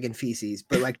actual chicken feces,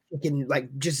 but like chicken,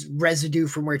 like just residue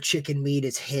from where chicken meat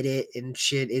has hit it and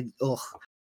shit.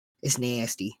 It's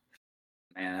nasty.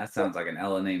 Man, that sounds like an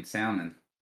Ella named Salmon.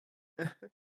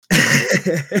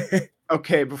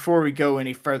 Okay, before we go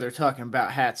any further talking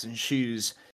about hats and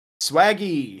shoes,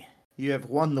 Swaggy, you have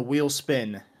won the wheel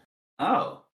spin.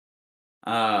 Oh.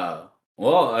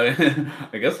 Well, I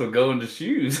guess we'll go into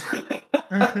shoes. We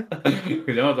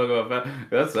don't talk about that.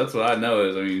 That's what I know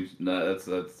is. I mean, that's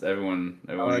everyone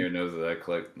here knows that I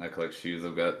collect shoes.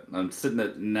 I'm sitting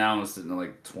at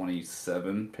like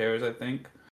 27 pairs, I think.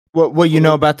 What you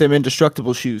know about them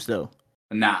indestructible shoes though?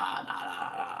 Nah.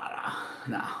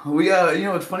 We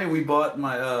it's funny. We bought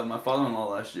my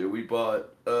father-in-law last year. We bought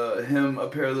him a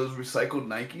pair of those recycled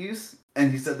Nikes,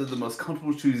 and he said they're the most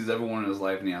comfortable shoes he's ever worn in his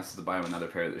life, and he asked us to buy him another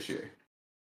pair this year.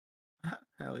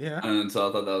 Hell yeah! And so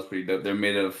I thought that was pretty dope. They're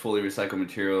made out of fully recycled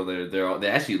material. They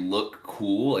actually look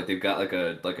cool. Like they've got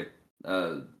like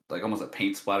almost a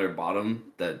paint splatter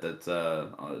bottom that's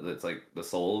like the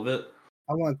sole of it.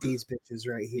 I want these bitches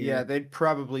right here. Yeah, they'd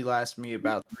probably last me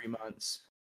about 3 months.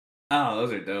 Oh,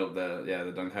 those are dope.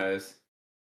 The Dunk Highs.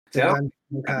 The Dunk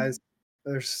Highs.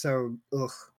 They're so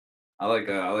ugh. I like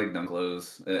Dunk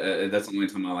lows. That's the only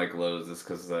time I like lows is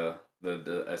because the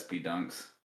SP Dunks.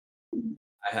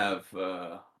 I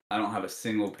don't have a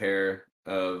single pair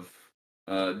of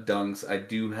Dunks. I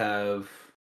do have.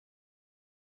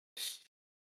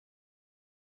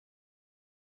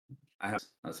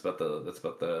 That's about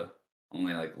the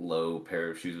only like low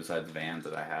pair of shoes besides Vans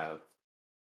that I have.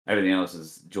 Everything else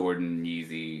is Jordan,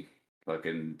 Yeezy,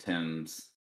 fucking Tim's.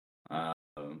 You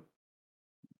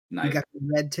got the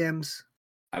red Tims.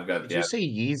 I've got. Did you say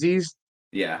Yeezys?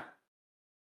 Yeah.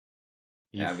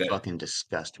 You fucking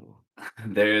disgust me.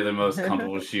 They're the most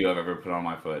comfortable shoe I've ever put on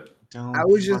my foot. I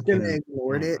was just gonna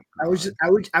ignore it. I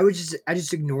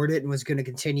just ignored it and was gonna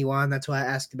continue on. That's why I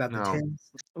asked about the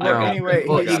Tims. Anyway,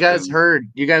 you guys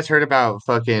heard about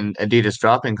fucking Adidas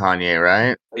dropping Kanye,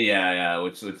 right? Yeah,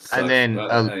 which sucks. And then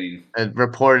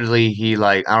reportedly he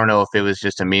I don't know if it was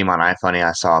just a meme on iFunny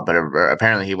I saw, but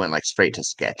apparently he went straight to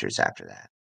Skechers after that.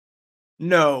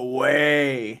 No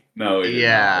way. No,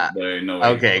 yeah. No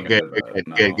okay, good. Then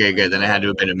it had to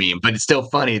have been a meme, but it's still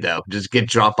funny though. Just get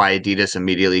dropped by Adidas,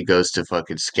 immediately goes to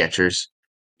fucking Skechers.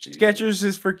 Skechers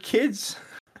is for kids.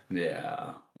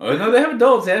 Yeah. Oh no, they have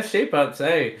adults. They have shape ups.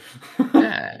 Hey.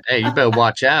 Yeah. Hey, you better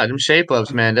watch out. Them shape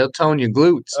ups, man. They'll tone your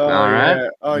glutes. Oh All right. yeah.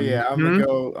 Oh yeah. I'm gonna Mhm.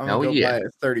 go. I'm gonna Oh go yeah. buy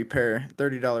a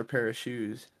 $30 pair of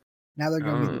shoes. Now they're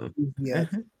gonna Oh. be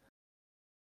the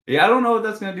Yeah, I don't know what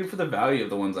that's gonna do for the value of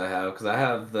the ones I have because I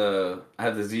have the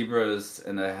zebras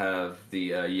and I have the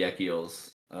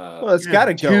Yekiels. Well, it's You have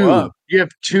got to go up. You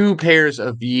have 2 pairs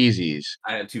of Yeezys.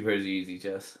 I have 2 pairs of Yeezys,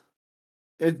 yes.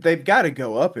 They've got to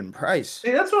go up in price.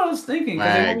 Hey, that's what I was thinking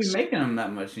because they won't be Wags. making them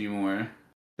that much anymore.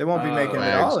 They won't be making them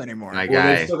at Wags. all My anymore. Well,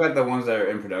 guy. they still got the ones that are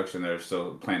in production that are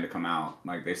still planning to come out.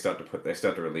 Like they still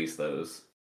have to release those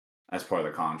as part of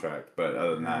the contract. But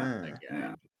other than that,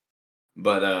 yeah.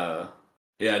 But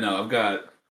yeah, no, I've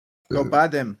got Go buy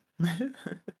them.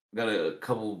 got a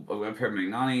couple. A pair of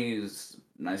Magnanis,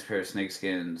 nice pair of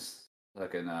snakeskins,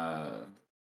 fucking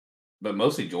but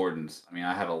mostly Jordans. I mean,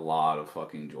 I have a lot of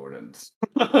fucking Jordans.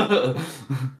 I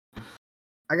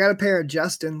got a pair of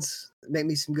Justins that make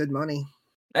me some good money.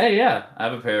 Hey, yeah, I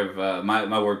have a pair of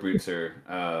my work boots are.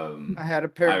 I had a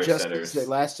pair of Irish Justice setters. that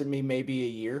lasted me maybe a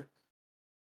year.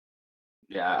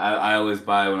 Yeah, I always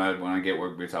buy when I get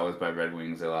work boots. I always buy Red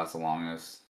Wings. They last the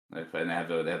longest, and they have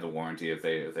the warranty if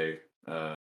they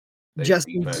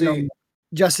Justin's, defect.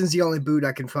 Justin's the only boot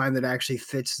I can find that actually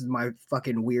fits my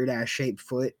fucking weird ass shaped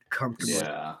foot comfortably.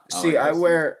 Yeah. See, like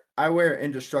Justin. I wear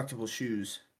indestructible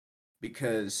shoes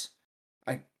because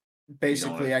I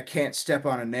basically I can't step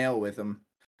on a nail with them.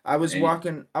 I was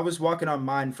walking on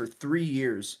mine for 3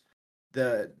 years.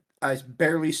 I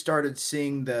barely started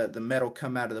seeing the metal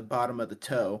come out of the bottom of the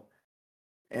toe,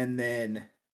 and then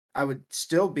I would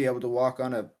still be able to walk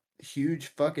on a huge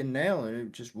fucking nail and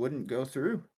it just wouldn't go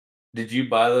through. Did you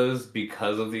buy those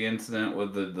because of the incident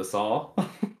with the saw?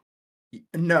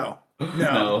 No.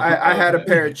 No. I had a Okay.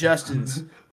 pair of Justins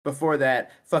before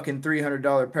that. Fucking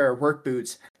 $300 pair of work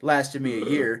boots lasted me a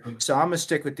year. So I'm gonna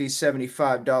stick with these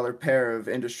 $75 pair of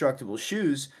indestructible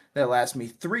shoes that last me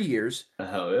 3 years.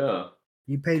 Hell yeah.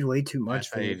 You paid way too much That's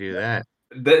for how you it. do that.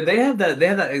 They have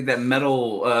that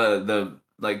metal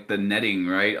the netting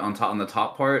right on the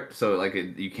top part so like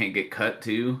you can't get cut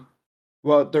too.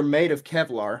 Well, they're made of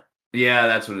Kevlar. Yeah,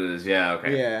 that's what it is. Yeah,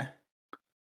 okay. Yeah.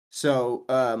 So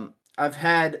I've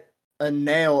had a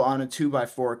nail on a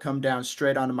 2x4 come down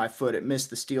straight onto my foot. It missed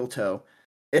the steel toe.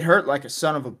 It hurt like a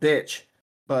son of a bitch,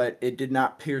 but it did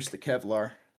not pierce the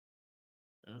Kevlar.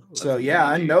 So yeah,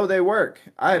 I know they work.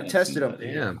 I have tested them.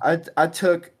 Yeah. I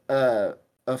took a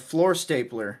floor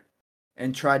stapler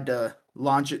and tried to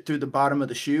launch it through the bottom of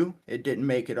the shoe. It didn't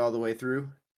make it all the way through.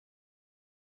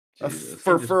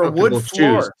 For a wood Indestructible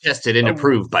floor, shoes, tested and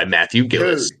approved by Matthew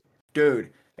Gillis.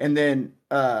 dude. And then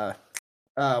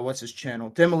what's his channel?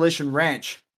 Demolition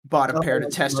Ranch bought a pair to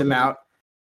test him out.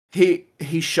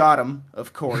 He shot him,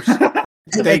 of course.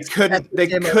 They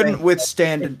couldn't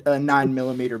withstand a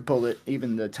 9mm bullet,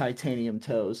 even the titanium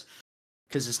toes,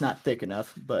 because it's not thick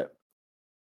enough. But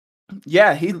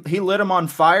yeah, he lit them on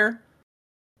fire,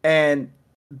 and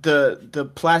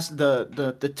the plastic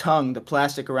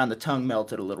around the tongue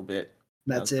melted a little bit.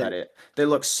 That's about it. They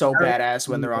look so badass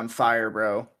when they're on fire,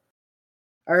 bro.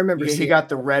 I remember he got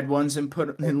the red ones and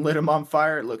lit them on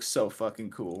fire. It looks so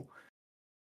fucking cool.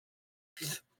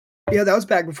 Yeah, that was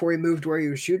back before he moved where he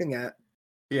was shooting at.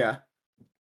 Yeah.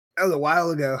 That was a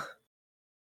while ago.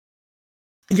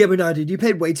 Yeah, but no, dude, you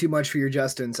paid way too much for your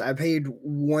Justins. I paid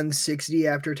 $160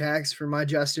 after tax for my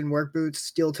Justin work boots,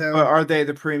 steel toe. Are they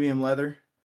the premium leather?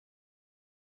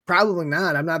 Probably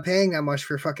not. I'm not paying that much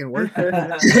for fucking work.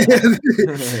 I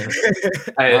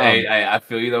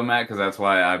feel you though, Matt, because that's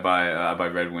why I buy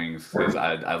Red Wings because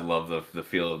I love the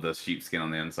feel of the sheepskin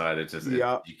on the inside. It's just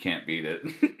you can't beat it.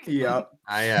 Yeah.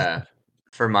 I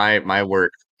for my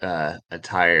work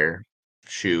attire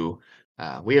shoe,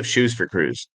 we have shoes for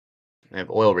crews. We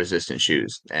have oil resistant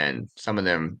shoes, and some of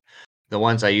them, the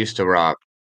ones I used to rock.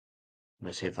 Let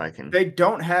me see if I can. They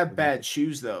don't have bad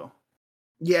shoes though.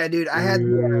 Yeah, dude, I had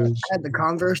the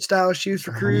Converse style shoes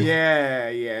for crews.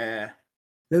 Yeah.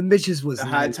 Them bitches was the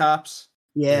high nice. tops.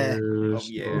 Yeah.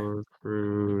 For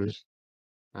crews.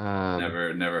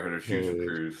 Never heard of shoes for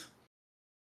crews.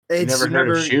 Never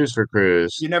heard of shoes for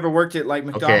crews. You never worked at like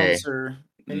McDonald's or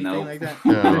anything like that?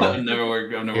 No. I've never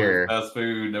worked fast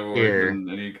food, never worked in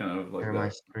any kind of like that. My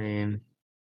screen.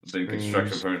 I've been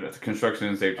construction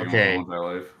and safety okay. my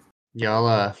entire life.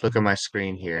 Y'all look at my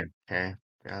screen here, okay?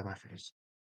 Get out of my face.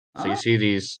 So you see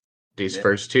these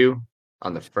first two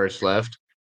on the first left?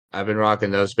 I've been rocking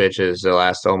those bitches the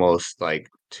last almost like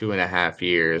 2.5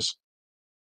 years.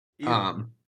 At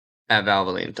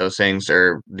Valvoline. Those things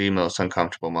are the most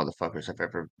uncomfortable motherfuckers I've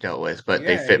ever dealt with, but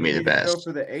they fit me the best. Go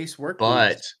for the Ace work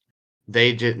but boots.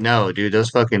 They did no, dude. Those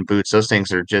fucking boots, those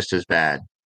things are just as bad.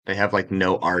 They have like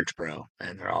no arch, bro,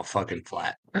 and they're all fucking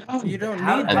flat. You don't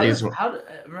How need And how that. these does how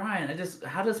Ryan?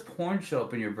 How does porn show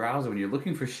up in your browser when you're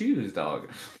looking for shoes, dog?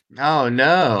 oh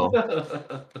no.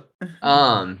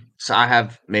 So I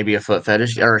have maybe a foot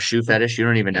fetish or a shoe fetish. You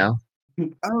don't even know.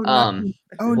 Oh no! Um,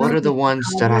 Oh what no! are the It's ones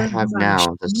that I covering have my now?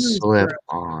 The shoes, bro.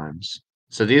 slip-ons.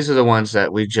 So these are the ones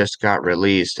that we just got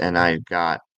released, and I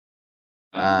got.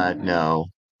 No,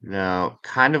 no,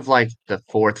 kind of like the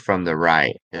fourth from the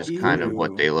right is kind of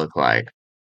what Ew. they look like.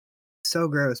 So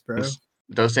gross, bro.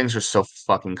 Those things are so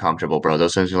fucking comfortable, bro.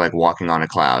 Those things are like walking on a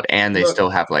cloud, and they Look, still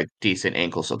have like decent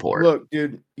ankle support. look,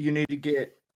 dude, you need to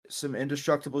get some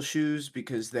indestructible shoes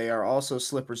because they are also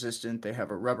slip resistant. They have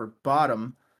a rubber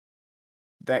bottom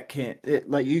that can't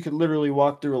like you could literally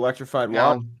walk through electrified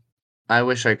water. No, I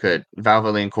wish I could.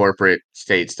 Valvoline Corporate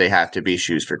states they have to be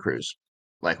shoes for crews.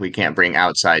 Like we can't bring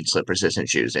outside slip resistant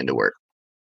shoes into work.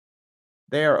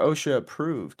 They are OSHA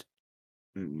approved.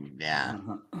 Yeah.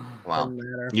 Well, Doesn't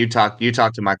matter. you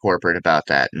talk to my corporate about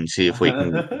that and see if we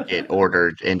can get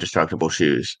ordered indestructible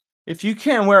shoes. If you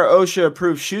can't wear OSHA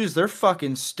approved shoes, they're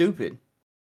fucking stupid.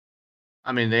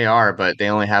 I mean, they are, but they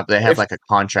have If like a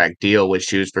contract deal with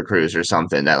Shoes for Crews or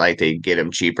something that like they get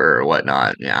them cheaper or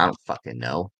whatnot. Yeah, I don't fucking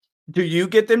know. do you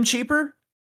get them cheaper?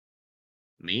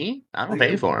 Me? I They don't get pay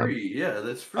them for them. free. Yeah,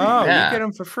 that's free. Oh, you Yeah, get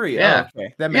them for free. Oh, yeah,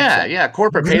 okay, that makes yeah, sense. yeah.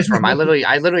 Corporate pays for them. I literally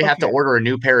have to Okay, order a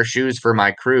new pair of shoes for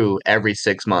my crew every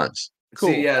 6 months. See,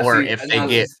 cool. yeah, Or see, if they now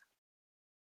get,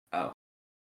 oh, I was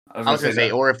I gonna was gonna say say,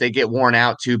 that. or if they get worn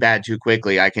out too bad too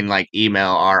quickly, I can like email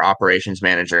our operations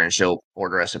manager and she'll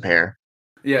order us a pair.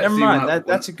 Yeah, Never see, mind.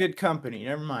 That's a good company.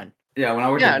 Never mind. when I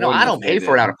worked at Yeah, no, Borden, I that's don't what they pay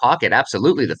for it out did. of pocket.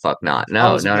 Absolutely the fuck not. I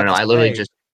No, was no, no, about no. to I literally say,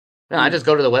 just no, I just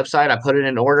go to the website, I put it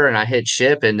in order, and I hit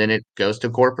ship, and then it goes to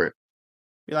corporate.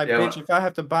 be like, Yeah, bitch, if I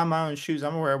have to buy my own shoes,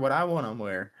 I'm gonna wear what I want to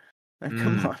wear. Like,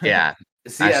 come on. Yeah,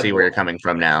 see, I see where you're coming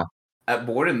from now. at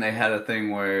Borden, they had a thing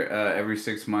where every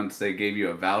 6 months they gave you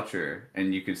a voucher,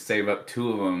 and you could save up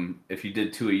two of them. If you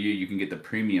did two a year, you can get the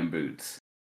premium boots.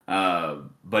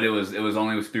 But it was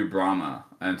only through Brahma,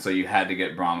 and so you had to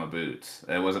get Brahma boots.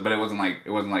 But it wasn't like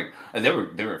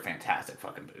they were fantastic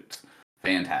fucking boots,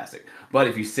 fantastic. But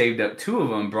if you saved up two of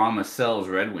them, Brahma sells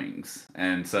Red Wings,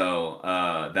 and so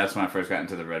that's when I first got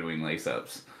into the Red Wing lace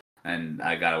ups, and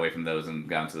I got away from those and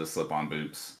got into the slip on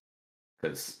boots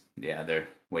because yeah, they're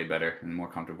way better and more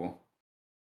comfortable.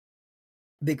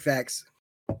 Big facts.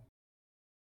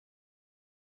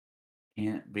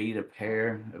 Can't beat a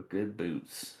pair of good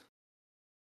boots.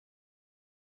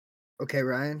 Okay,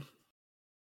 Ryan.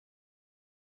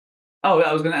 Oh,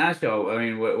 I was gonna ask y'all. I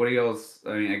mean, what are y'all's?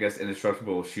 I mean, I guess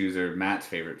indestructible shoes are Matt's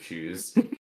favorite shoes.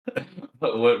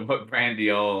 But what brand do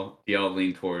y'all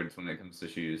lean towards when it comes to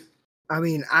shoes? I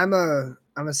mean, I'm a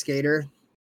skater.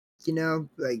 You know,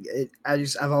 like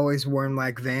I've always worn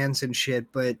like Vans and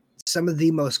shit, but some of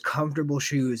the most comfortable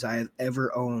shoes I have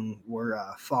ever owned were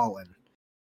Fallen.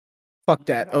 Fuck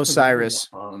that, Osiris.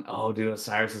 Oh, dude,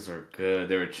 Osiris's were good.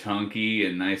 They were chunky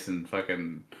and nice and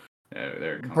fucking.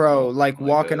 They're Bro, comfortable. like I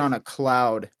walking those. on a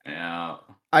cloud. Yeah.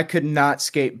 I could not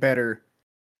skate better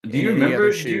Do you in any remember?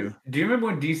 other Do shoe. you remember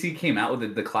when DC came out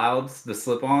with the clouds, the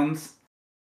slip-ons,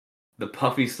 the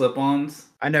puffy slip-ons?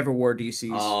 I never wore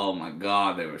DCs. Oh my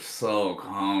god, they were so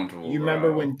comfortable. You remember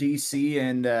bro. when DC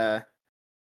and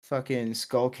fucking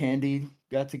Skull Candy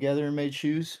got together and made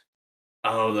shoes?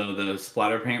 Oh, the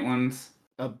splatter paint ones.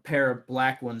 A pair of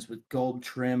black ones with gold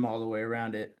trim all the way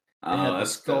around it. They Oh, had the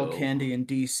that's Skull dope. Candy and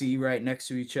DC right next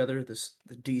to each other. The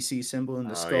DC symbol and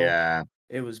the Oh skull. yeah,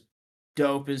 It was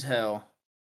dope as hell.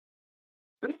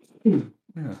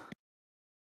 Yeah.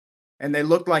 And they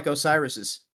looked like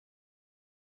Osiris's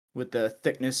with the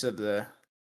thickness of the.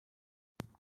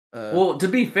 Well, to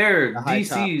be fair, the high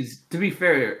top. DC's. To be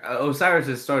fair, Osiris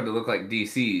has started to look like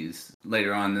DC's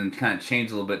later on, and kind of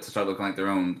changed a little bit to start looking like their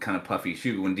own kind of puffy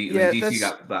shoe. When Yeah, DC that's-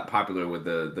 got popular with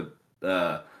the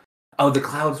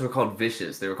clouds were called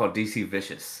Vicious. They were called DC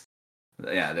Vicious.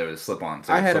 Yeah, there was slip-ons.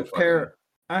 I had a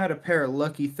pair of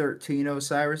Lucky 13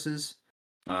 Osiris's.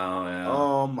 Oh yeah.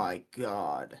 Oh my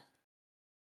god.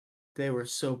 They were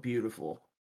so beautiful.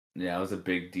 Yeah, I was a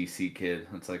big DC kid.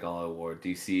 That's like all I wore.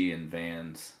 DC and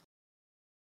Vans.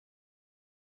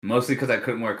 Mostly because I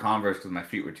couldn't wear Converse because my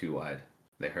feet were too wide.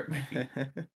 They hurt my feet.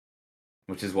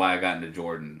 Which is why I got into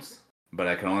Jordans. But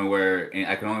I can only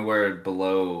wear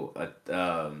below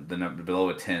below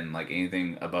a 10. Like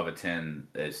anything above a 10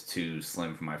 is too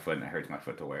slim for my foot, and it hurts my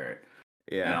foot to wear it.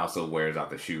 Yeah. And it also wears out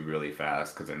the shoe really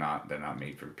fast because they're not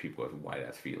made for people with wide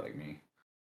ass feet like me.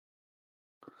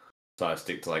 So I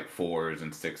stick to like 4s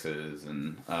and 6s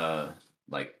and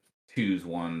like 2s,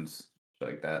 1s,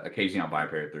 like that. Occasionally, I'll buy a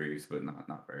pair of threes, but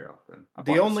not very often. I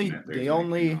The bought only cement threes the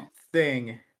when they came only out.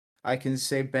 thing I can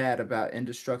say bad about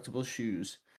indestructible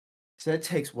shoes is that it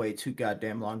takes way too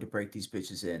goddamn long to break these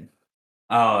bitches in.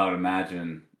 Oh, I would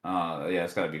imagine. Yeah,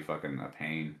 it's got to be fucking a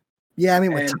pain. Yeah, I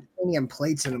mean, with And titanium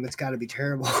plates in them, it's got to be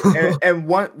terrible. and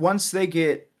once they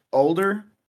get older,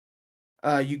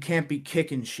 you can't be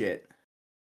kicking shit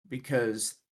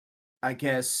because I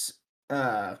guess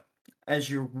as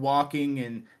you're walking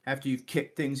and after you've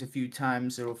kicked things a few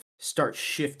times, it'll start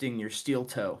shifting your steel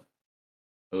toe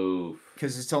Oof.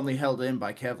 because it's only held in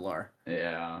by Kevlar.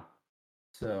 Yeah.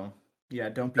 So yeah,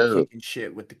 don't be Oh. kicking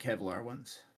shit with the Kevlar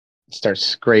ones. Start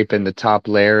scraping the top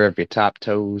layer of your top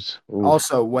toes. Oof.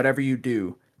 Also, whatever you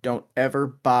do, don't ever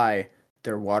buy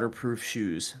their waterproof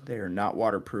shoes. They are not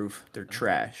waterproof. They're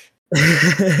trash.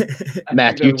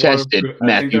 Matthew tested.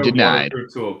 Matthew denied.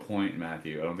 Waterproof to a point,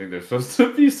 Matthew. I don't think they're supposed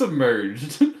to be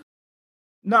submerged.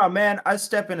 No, man, I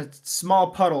step in a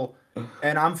small puddle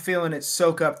and I'm feeling it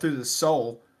soak up through the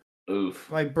sole. Oof.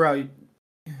 Like, bro,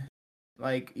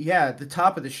 like, yeah, the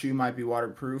top of the shoe might be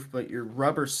waterproof, but your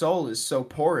rubber sole is so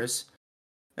porous.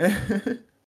 That's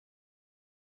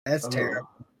Oh. terrible.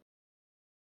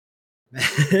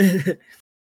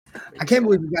 I can't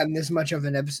believe we've gotten this much of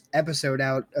an episode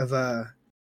out of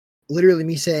literally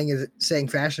me saying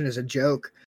fashion is a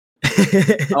joke.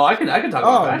 Oh, I can talk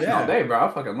about fashion yeah. all day, bro.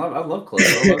 I love clothes.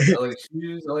 I like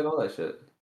shoes. I like all that shit.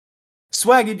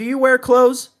 Swaggy, do you wear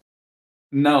clothes?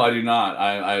 No, I do not.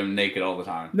 I'm naked all the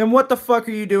time. Then what the fuck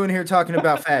are you doing here talking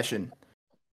about fashion?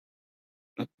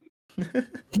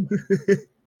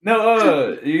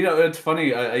 No, it's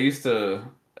funny. I used to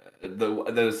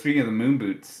the speaking of the moon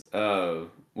boots.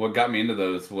 What got me into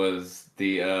those was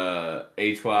the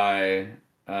HY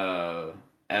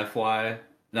FY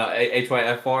no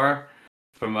HYFR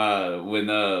from when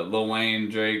Lil Wayne,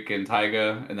 Drake, and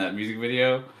Tyga in that music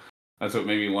video. That's what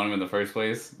made me want him in the first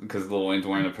place because Lil Wayne's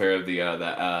wearing a pair of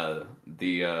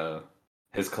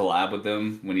his collab with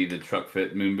them when he did truck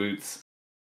fit moon boots.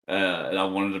 And I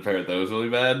wanted a pair of those really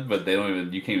bad, but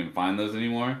you can't even find those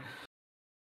anymore.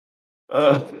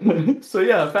 So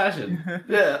yeah, fashion.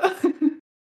 Yeah.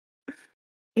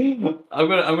 I'm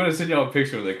gonna send y'all a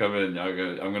picture when they come in.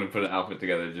 I'm gonna put an outfit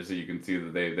together just so you can see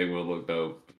that they will look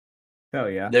dope. Hell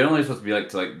yeah. They're only supposed to be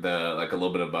like a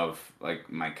little bit above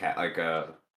like my cat I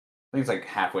think it's like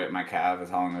halfway up my calf is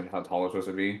how tall it's supposed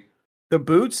to be. The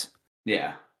boots?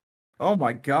 Yeah. Oh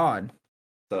my god.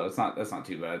 So that's not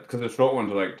too bad because the short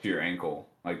ones are like to your ankle,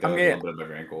 like they're like a little bit above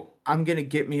your ankle. I'm gonna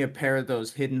get me a pair of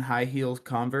those hidden high heel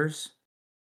Converse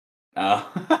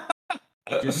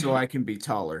just so I can be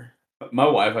taller. My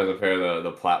wife has a pair of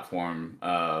the platform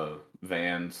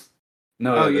Vans.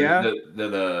 No, yeah?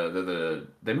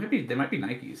 they might be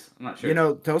Nikes. I'm not sure. You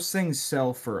know, those things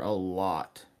sell for a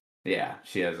lot. Yeah,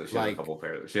 she has a Like, couple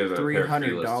pairs. She has a pair of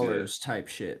Fila's $300 type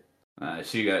shit.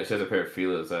 She has a pair of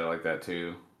Fila's that I like that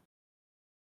too.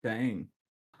 Dang.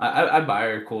 I buy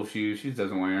her cool shoes. She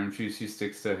doesn't wear them. She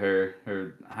sticks to her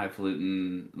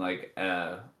highfalutin like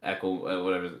Echo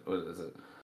what is it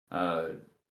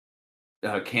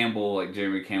Campbell, like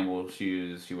Jeremy Campbell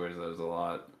shoes. She wears those a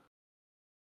lot.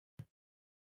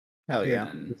 Hell yeah.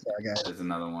 And there's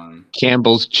another one.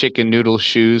 Campbell's chicken noodle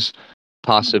shoes.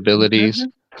 Possibilities.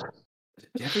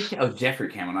 Jeffrey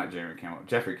Campbell, not Jeremy Campbell.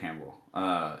 Jeffrey Campbell.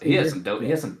 He has some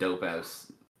dope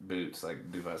ass boots,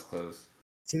 like dope ass clothes.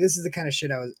 See, this is the kind of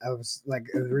shit I was like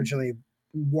originally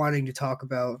wanting to talk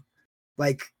about.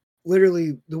 Like,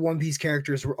 literally, the One Piece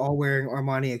characters were all wearing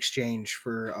Armani Exchange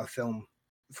for a film,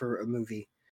 for a movie.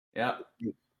 Yeah.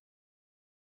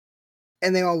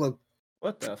 And they all look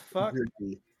what the fuck?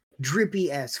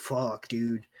 Drippy as fuck,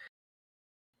 dude.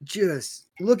 Just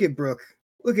look at Brooke.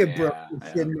 Look at Brooke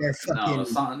sitting there fucking.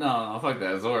 No, fuck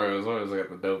that. Zoro's like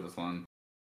the dopest one.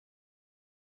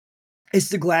 It's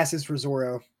the glasses for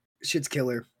Zoro. Shit's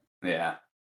killer. Yeah.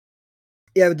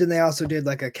 Yeah, but then they also did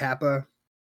like a Kappa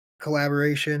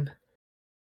collaboration.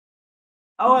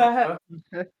 Oh, I've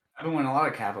been wearing a lot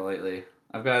of Kappa lately.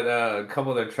 I've got a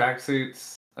couple of their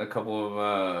tracksuits, a couple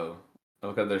of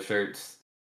their shirts.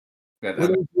 Got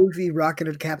that. Goofy rocking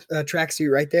a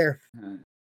tracksuit right there.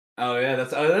 Oh yeah,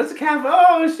 that's a Kappa.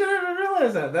 Oh, I should have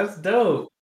realized that. That's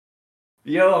dope.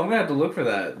 Yo, I'm gonna have to look for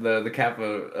that. The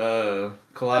Kappa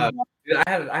collab. Dude,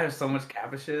 I have so much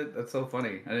Kappa shit. That's so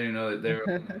funny. I didn't even know that they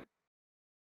were.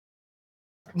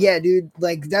 Yeah, dude.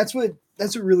 Like that's what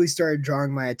really started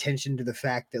drawing my attention to the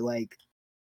fact that like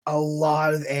a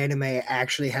lot of anime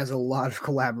actually has a lot of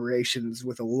collaborations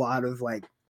with a lot of like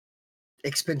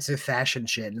expensive fashion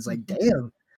shit. And it's like,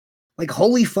 damn, like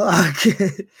holy fuck.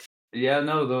 Yeah,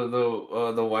 no,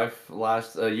 the wife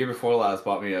last year before last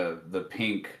bought me the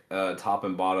pink top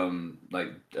and bottom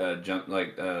jump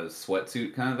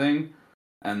sweatsuit kind of thing,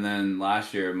 and then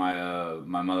last year my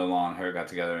mother-in-law and her got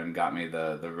together and got me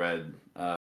the red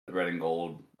and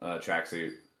gold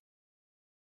tracksuit.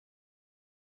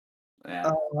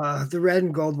 Yeah, The red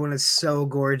and gold one is so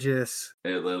gorgeous.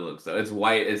 it looks it's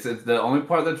white. It's the only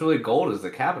part that's really gold is the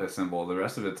cabinet symbol. The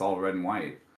rest of it's all red and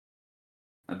white.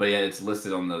 But yeah, it's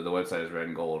listed on the website as red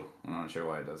and gold. I'm not sure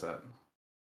why it does that.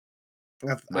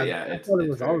 But yeah, I it's thought it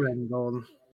it's was all very, red and gold.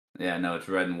 yeah, no, it's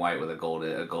red and white with a gold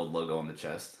logo on the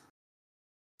chest.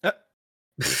 They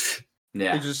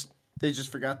Yeah, just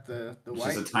forgot the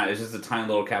white. it's just a tiny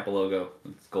little Kappa logo.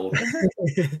 It's gold.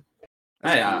 That's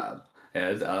Hey,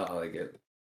 cute. I like it.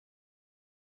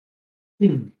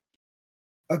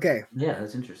 Okay, Yeah,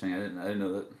 that's interesting. I didn't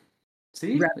know that.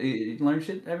 See, Rap- you learn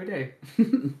shit every day.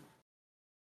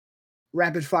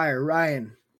 rapid fire.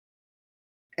 Ryan,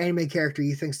 anime character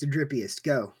you think's the drippiest?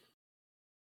 Go.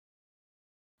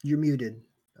 You're muted.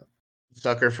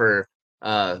 Sucker for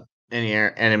any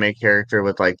anime character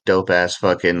with like dope ass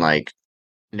fucking like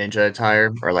ninja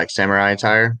attire or like samurai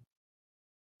attire,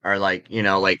 or like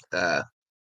the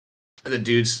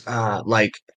dudes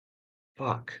like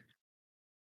fuck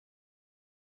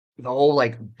the whole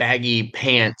like baggy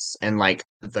pants and like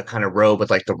the kind of robe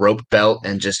with like the rope belt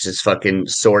and just his fucking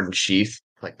sword and sheath,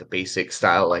 like the basic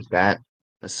style like that.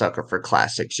 A sucker for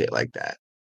classic shit like that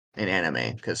in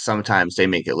anime because sometimes they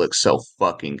make it look so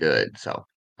fucking good. So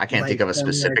I can't Like think of a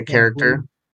Samurai specific character. Champloo.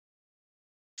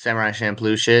 Samurai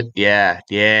Champloo shit. Yeah,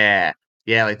 yeah,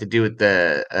 yeah. Like the dude with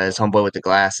the his homeboy with the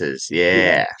glasses. Yeah.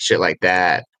 Yeah, shit like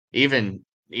that. Even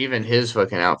his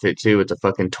fucking outfit too, with the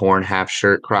fucking torn half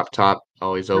shirt, crop top,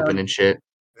 always No, open and shit.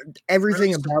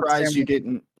 everything Really about surprised you Samurai.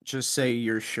 didn't just say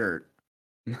your shirt.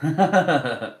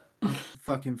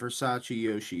 Fucking Versace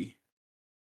Yoshi.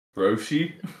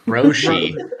 Roshi?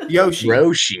 Roshi, Yoshi.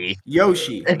 Roshi.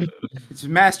 Yoshi. It's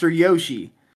Master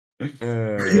Yoshi.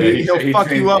 Yeah, He'll he fuck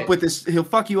you trains- up with his. He'll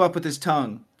fuck you up with his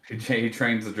tongue. He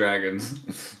trains the dragons.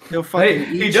 He'll fucking Hey,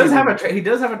 he eat does you. have he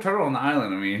does have a turtle on the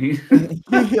island. I mean,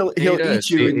 He'll He does. eat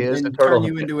you He is a and turtle turn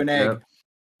you head. into an Yep. egg.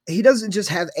 He doesn't just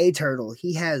have a turtle.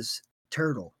 He has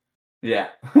turtle. yeah.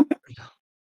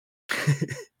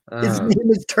 His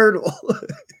name is Turtle.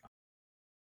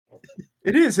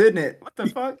 It is, isn't it? What the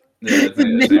fuck? Yeah, His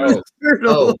name Oh, is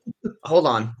Turtle. hold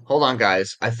on,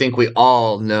 guys. I think we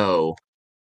all know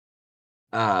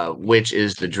which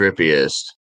is the drippiest.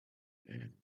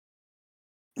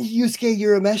 Yusuke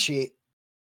Urameshi.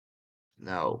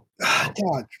 No,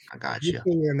 Dog. I got you. Yusuke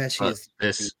Urameshi But is.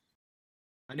 this,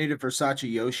 I need a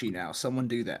Versace Yoshi now. Someone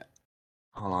do that.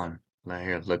 hold on, right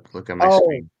here. Look at my Oh,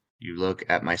 screen. You look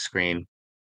at my screen,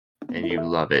 and you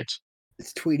love it.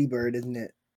 it's Tweety Bird, isn't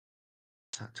it?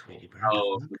 It's not Tweety Bird.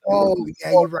 Oh,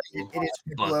 yeah, you're right. It is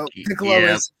Piccolo. Fuck you. Piccolo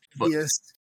Yeah, is fuck. yes.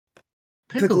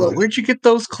 Piccolo, where'd you get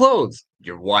those clothes?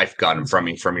 Your wife got them from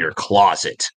me from your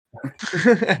closet. With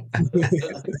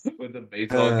the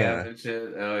baseball cap and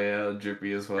shit. Oh yeah,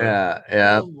 drippy as fuck.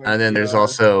 Yeah. Oh my And then there's God.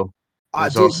 also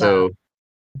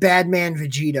Badman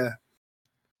Vegeta.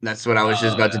 that's what I was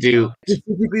just about to do.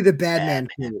 Specifically the Badman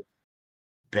suit.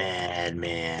 Bad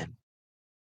man.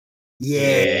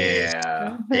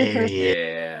 Yeah. There he is.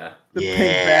 Yeah. The Yeah.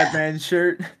 pink Batman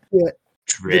shirt.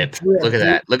 Drip. drip, Look at dude.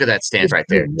 that. Look at that stance right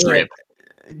there. Drip.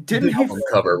 Didn't he? Album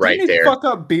cover right Didn't he there. fuck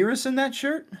up Beerus in that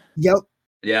shirt? Yep.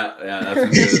 Yeah,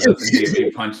 that's when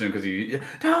he punched him because he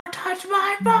don't touch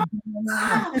my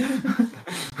phone.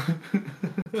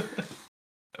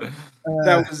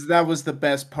 That was the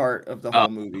best part of the whole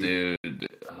movie. Dude.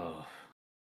 Oh.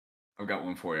 I've got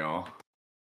one for y'all.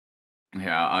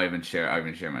 Yeah, I'll even share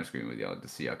my screen with y'all to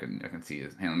see I can see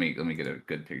it. Hey, let me get a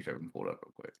good picture of him pulled up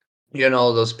real quick. You know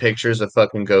all those pictures of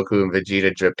fucking Goku and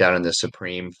Vegeta dripped out in the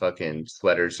Supreme fucking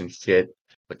sweaters and shit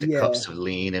with the cups of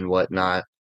lean and whatnot.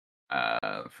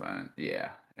 Fine. Yeah.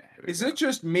 Is it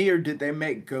just me or did they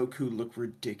make Goku look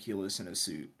ridiculous in a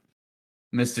suit?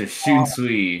 Mr.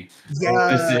 Shunsui? Yeah.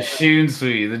 Mr.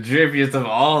 Shunsui, the drippiest of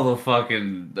all the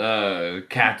fucking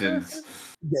captains.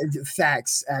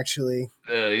 Facts, actually.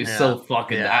 He's so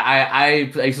fucking. Yeah. I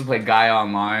used to play Guy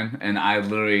online, and I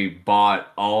literally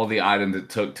bought all the items it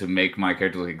took to make my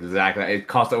character look exactly. It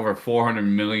cost over 400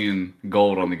 million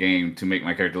gold on the game to make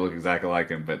my character look exactly like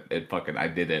him, but I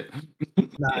did it.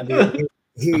 Nah, dude,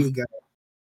 here you go.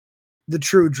 The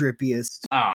true drippiest.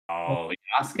 Oh,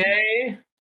 Yasuke.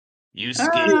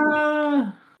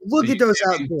 Yusuke. Look at those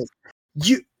outfits.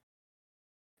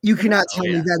 You cannot tell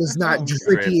me that is not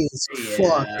drippy as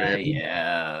fuck.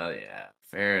 Yeah.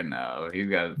 fair enough. He's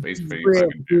pretty Drip,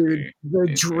 fucking dude. drippy. The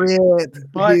He's drip,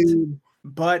 But dude.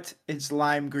 but it's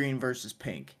lime green versus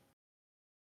pink.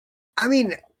 I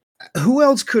mean, who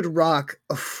else could rock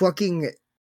a fucking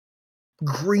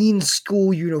green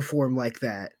school uniform like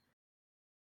that?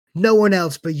 No one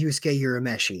else but Yusuke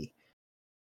Urameshi.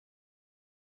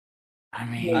 I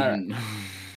mean,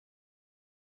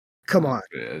 Come on.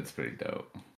 it's pretty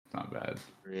dope. It's not bad.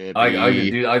 Drippy.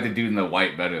 I like the dude in the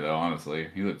white better though. Honestly,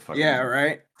 he looks fucking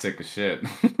Right. sick as shit.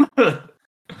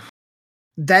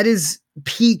 That is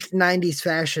peak 90s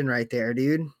fashion right there,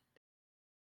 dude.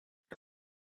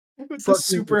 With the Fucking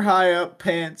super high up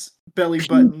pants, belly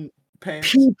button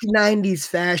pants. peak 90s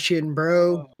fashion,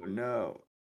 bro. Oh no.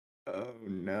 Oh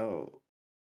no.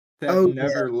 That Oh,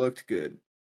 never looked good.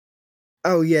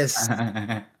 Oh yes.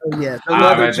 Oh yes. The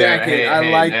leather right there. jacket. Hey, I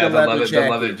hey, like yeah, the leather The jacket.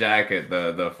 leather jacket.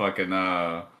 The fucking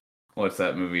what's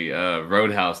that movie?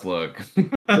 Roadhouse look.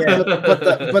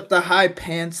 But the high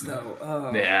pants though.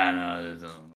 Oh, yeah, I know.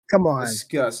 Come on.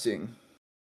 Disgusting.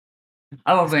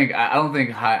 I don't think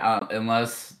high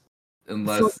unless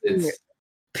Fucking it's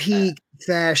peak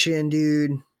fashion,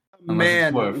 dude. Unless it's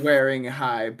Man for a- wearing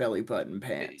high belly button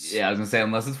pants. yeah, I was gonna say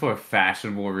unless it's for a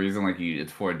fashionable reason, like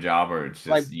it's for a job or it's just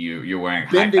Like, you're wearing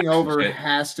high Bending fashion over shit,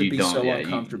 has to you be don't so yeah,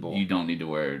 uncomfortable. You don't need to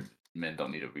wear men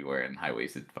don't need to be wearing high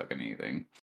waisted fucking anything.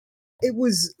 It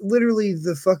was literally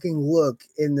the fucking look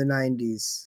in the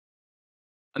 90s.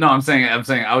 No, I'm saying I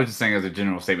was just saying as a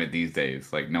general statement these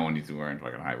days, like no one needs to be wearing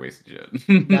fucking high waisted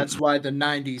shit. That's why the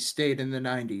 90s stayed in the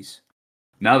 90s.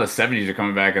 Now the 70s are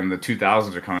coming back and the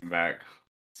 2000s are coming back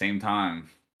same time.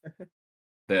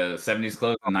 The 70s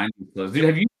clothes and 90s clothes. Dude,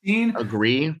 have you seen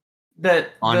Agree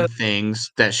that on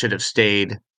things that should have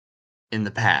stayed in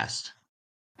the past.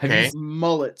 have Okay.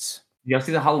 Mullets. y'all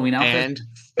see the Halloween outfit? And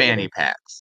fanny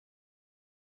packs.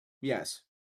 Yes.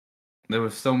 There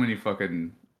was so many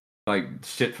fucking like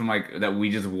shit from like that we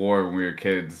just wore when we were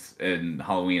kids in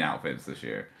Halloween outfits this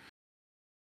year.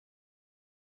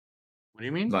 What do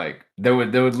you mean? Like there were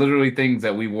literally things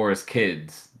that we wore as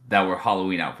kids that were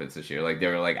Halloween outfits this year. Like they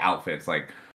were like outfits like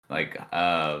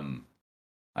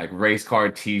race car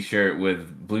T-shirt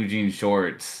with blue jean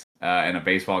shorts and a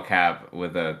baseball cap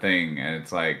with a thing, and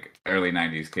it's like early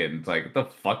 '90s kid. And it's like, what the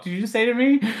fuck did you just say to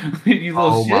me? You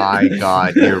little Oh shit. my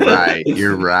god, you're right.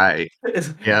 You're right.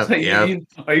 Yep, like, yep.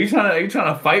 Are you trying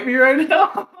to fight me right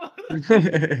now?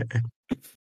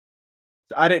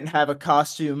 I didn't have a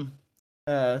costume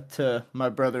to my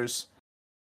brother's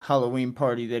Halloween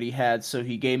party that he had, so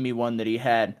he gave me one that he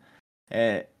had.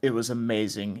 It was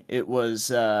amazing. It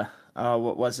was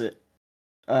what was it?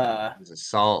 It was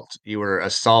assault. You were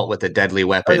assault with a deadly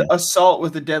weapon. Assault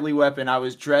with a deadly weapon. I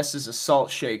was dressed as a salt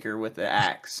shaker with the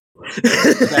axe.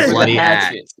 Bloody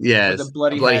hatchet. axe. Yes. With a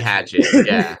bloody hatchet.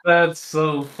 Yeah. That's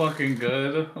so fucking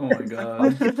good. Oh my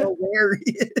god.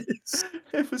 Hilarious.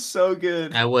 It was so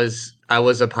good. I was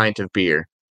a pint of beer.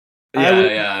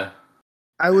 Yeah.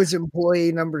 I was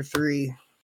employee number 3.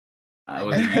 I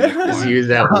was a Just unicorn. use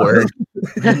that word.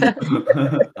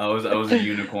 I was a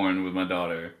unicorn with my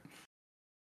daughter.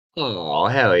 Oh,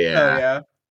 hell yeah. Oh yeah.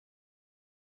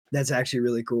 That's actually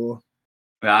really cool.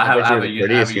 Yeah, I bet you're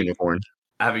the prettiest unicorn.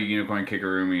 I have a unicorn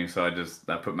kigurumi, so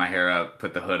I put my hair up,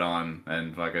 put the hood on,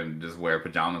 and fucking just wear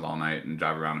pajamas all night and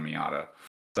drive around in Miata.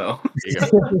 So There you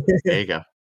go. There you go.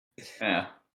 yeah,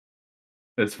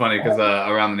 it's funny because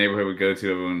around the neighborhood we go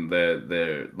to, everyone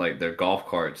their golf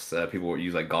carts. People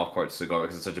use like golf carts to go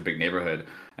because it's such a big neighborhood,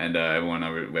 and everyone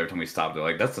every time we stop, they're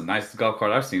like, "That's the nicest golf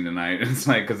cart I've seen tonight." It's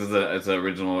like because it's an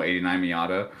original '89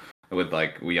 Miata with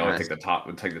like we always Nice.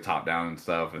 take the top down and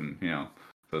stuff, and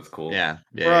so it's cool. Yeah.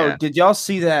 Yeah. Bro, yeah. did y'all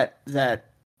see that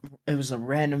it was a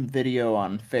random video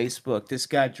on Facebook. This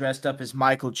guy dressed up as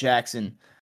Michael Jackson,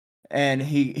 and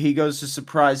he goes to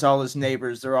surprise all his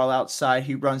neighbors. They're all outside.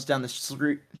 He runs down the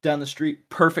street,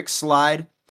 perfect slide,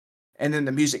 and then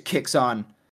the music kicks on,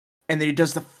 and then he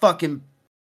does the fucking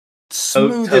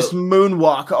smoothest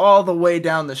moonwalk all the way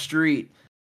down the street.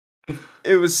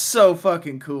 It was so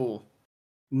fucking cool.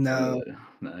 No.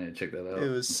 No, I need to check that out. It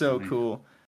was so cool.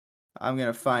 I'm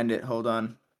gonna find it. Hold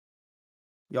on.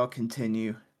 Y'all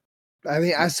continue. I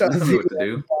mean, I saw Tell the me what to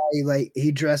video. do. Like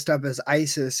he dressed up as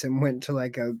ISIS and went to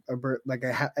like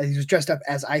he was dressed up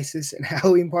as ISIS in a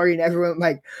Halloween party, and everyone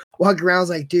like walking around was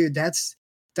like, dude, that's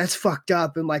fucked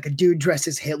up. And like a dude dressed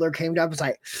as Hitler came up, was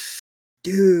like,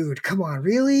 dude, come on,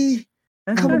 really?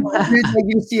 Come on, dude. Like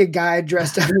you see a guy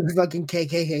dressed up in a fucking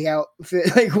KKK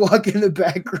outfit, like walk in the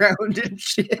background and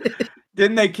shit.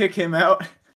 Didn't they kick him out?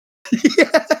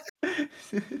 Yeah.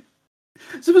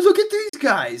 So look at these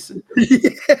guys. Yeah.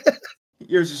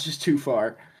 Yours is just too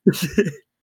far.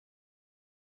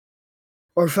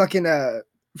 Or fucking from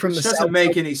Which the doesn't South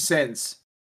make any sense.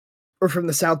 or from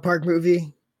the South Park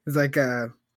movie. It's like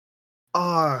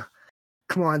oh,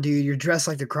 come on, dude, you're dressed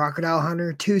like the crocodile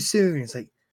hunter too soon. It's like,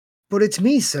 but it's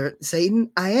me, sir, Satan.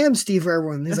 I am Steve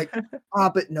Irwin. He's like,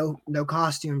 but no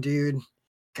costume, dude.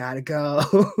 Gotta go.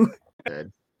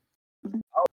 Good.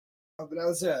 But I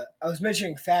was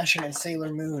mentioning fashion and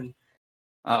Sailor Moon.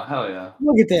 Oh hell yeah!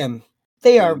 Look at them.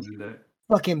 They are Couldn't do that.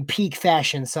 fucking peak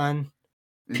fashion, son.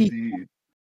 Peak. Indeed.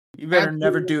 You better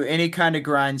never Absolutely. do any kind of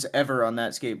grinds ever on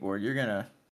that skateboard. You're gonna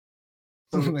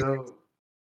So Oh my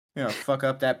dope. fuck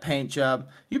up that paint job.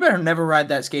 You better never ride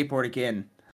that skateboard again.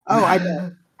 Oh, I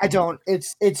don't. I don't.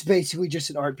 It's basically just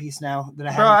an art piece now that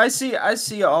I Bro, have. I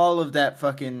see all of that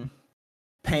fucking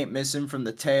paint missing from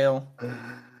the tail.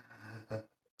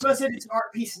 So I said it's an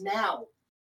art piece now.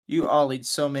 You ollied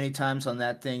so many times on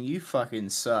that thing. You fucking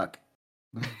suck.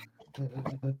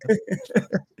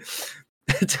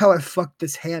 That's how I fucked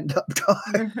this hand up,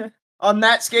 dog. On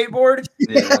that skateboard,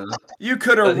 Yeah. you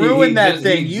could have He ruined that just-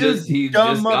 thing. He You just, he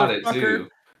dumb just got it motherfucker. too.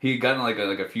 He got it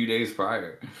like a few days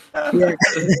prior. Yeah.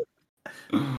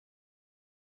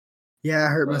 Yeah, I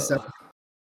hurt myself.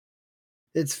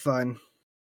 It's fun.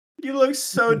 You look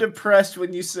so depressed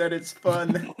when you said it's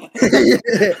fun.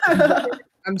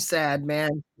 I'm sad,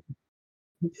 man.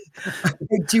 I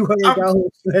paid $200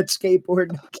 for that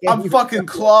skateboard. I'm fucking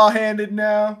claw-handed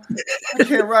now. I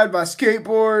can't ride my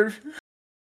skateboard.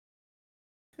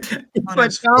 It's my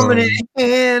dominant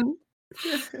hand.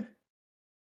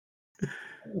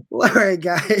 All right,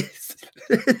 guys.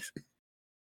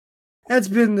 That's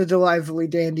been the Delightfully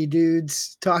Dandy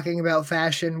Dudes talking about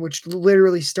fashion, which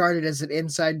literally started as an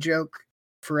inside joke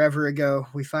forever ago.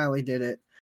 We finally did it.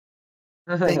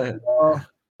 Thank you all.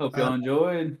 Hope y'all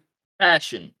enjoyed.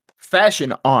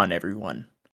 Fashion on, everyone.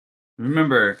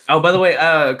 Remember, oh, by the way,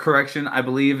 correction, I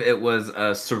believe it was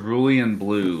cerulean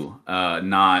blue,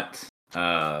 not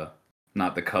the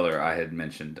color I had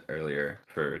mentioned earlier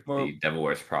for the Devil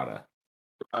Wears Prada.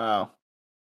 Oh.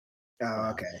 Oh,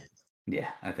 okay. Yeah,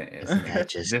 I think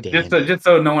it's just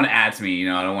so no one adds me,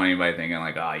 I don't want anybody thinking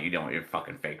like, oh, you're a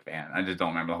fucking fake fan. I just don't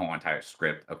remember the whole entire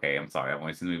script. Okay, I'm sorry, I've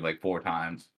only seen the movie like 4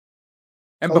 times.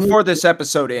 And before this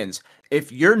episode ends,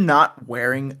 if you're not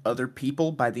wearing other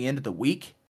people by the end of the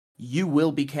week, you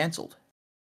will be canceled.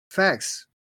 Facts.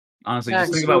 Honestly,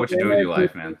 just think about what you do with your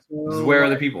life, man. Just wear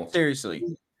other people. Seriously.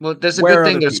 Well, there's a Where good are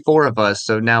thing. the There's people? 4 of us,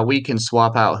 so now we can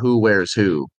swap out who wears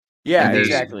who. Yeah, And there's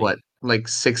exactly. what, like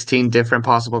 16 different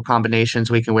possible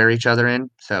combinations we can wear each other in.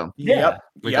 So Yep.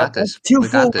 we got this. That's 2 We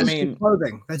full got this. weeks of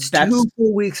clothing. That's That's- 2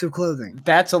 full weeks of clothing.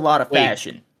 That's a lot of Wait.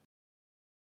 fashion.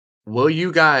 Do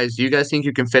you guys think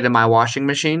you can fit in my washing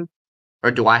machine,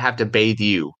 or do I have to bathe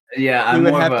you? Yeah, You I'm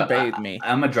would more have of to a, bathe me.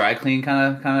 I'm a dry clean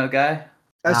kind of guy.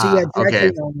 So yeah, dry okay.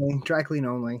 clean only. Dry clean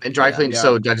only. And dry clean. Yeah.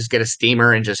 So do I just get a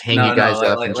steamer and just hang you guys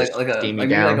up and just steam you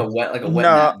down? like a wet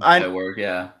No, nap I- at work.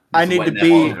 Yeah, I Just a need wet to nap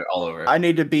be- all over. I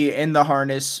need to be in the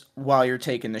harness while you're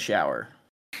taking the shower.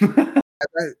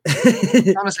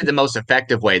 Honestly, the most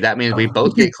effective way. That means we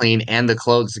both get clean and the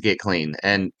clothes get clean.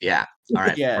 And yeah, all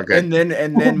right, Yeah, we're good.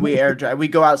 and then we air dry. We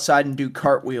go outside and do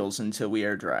cartwheels until we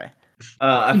air dry.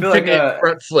 I feel like Infinite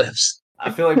front flips.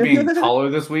 I feel like being taller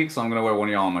this week, so I'm gonna wear one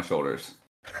of y'all on my shoulders.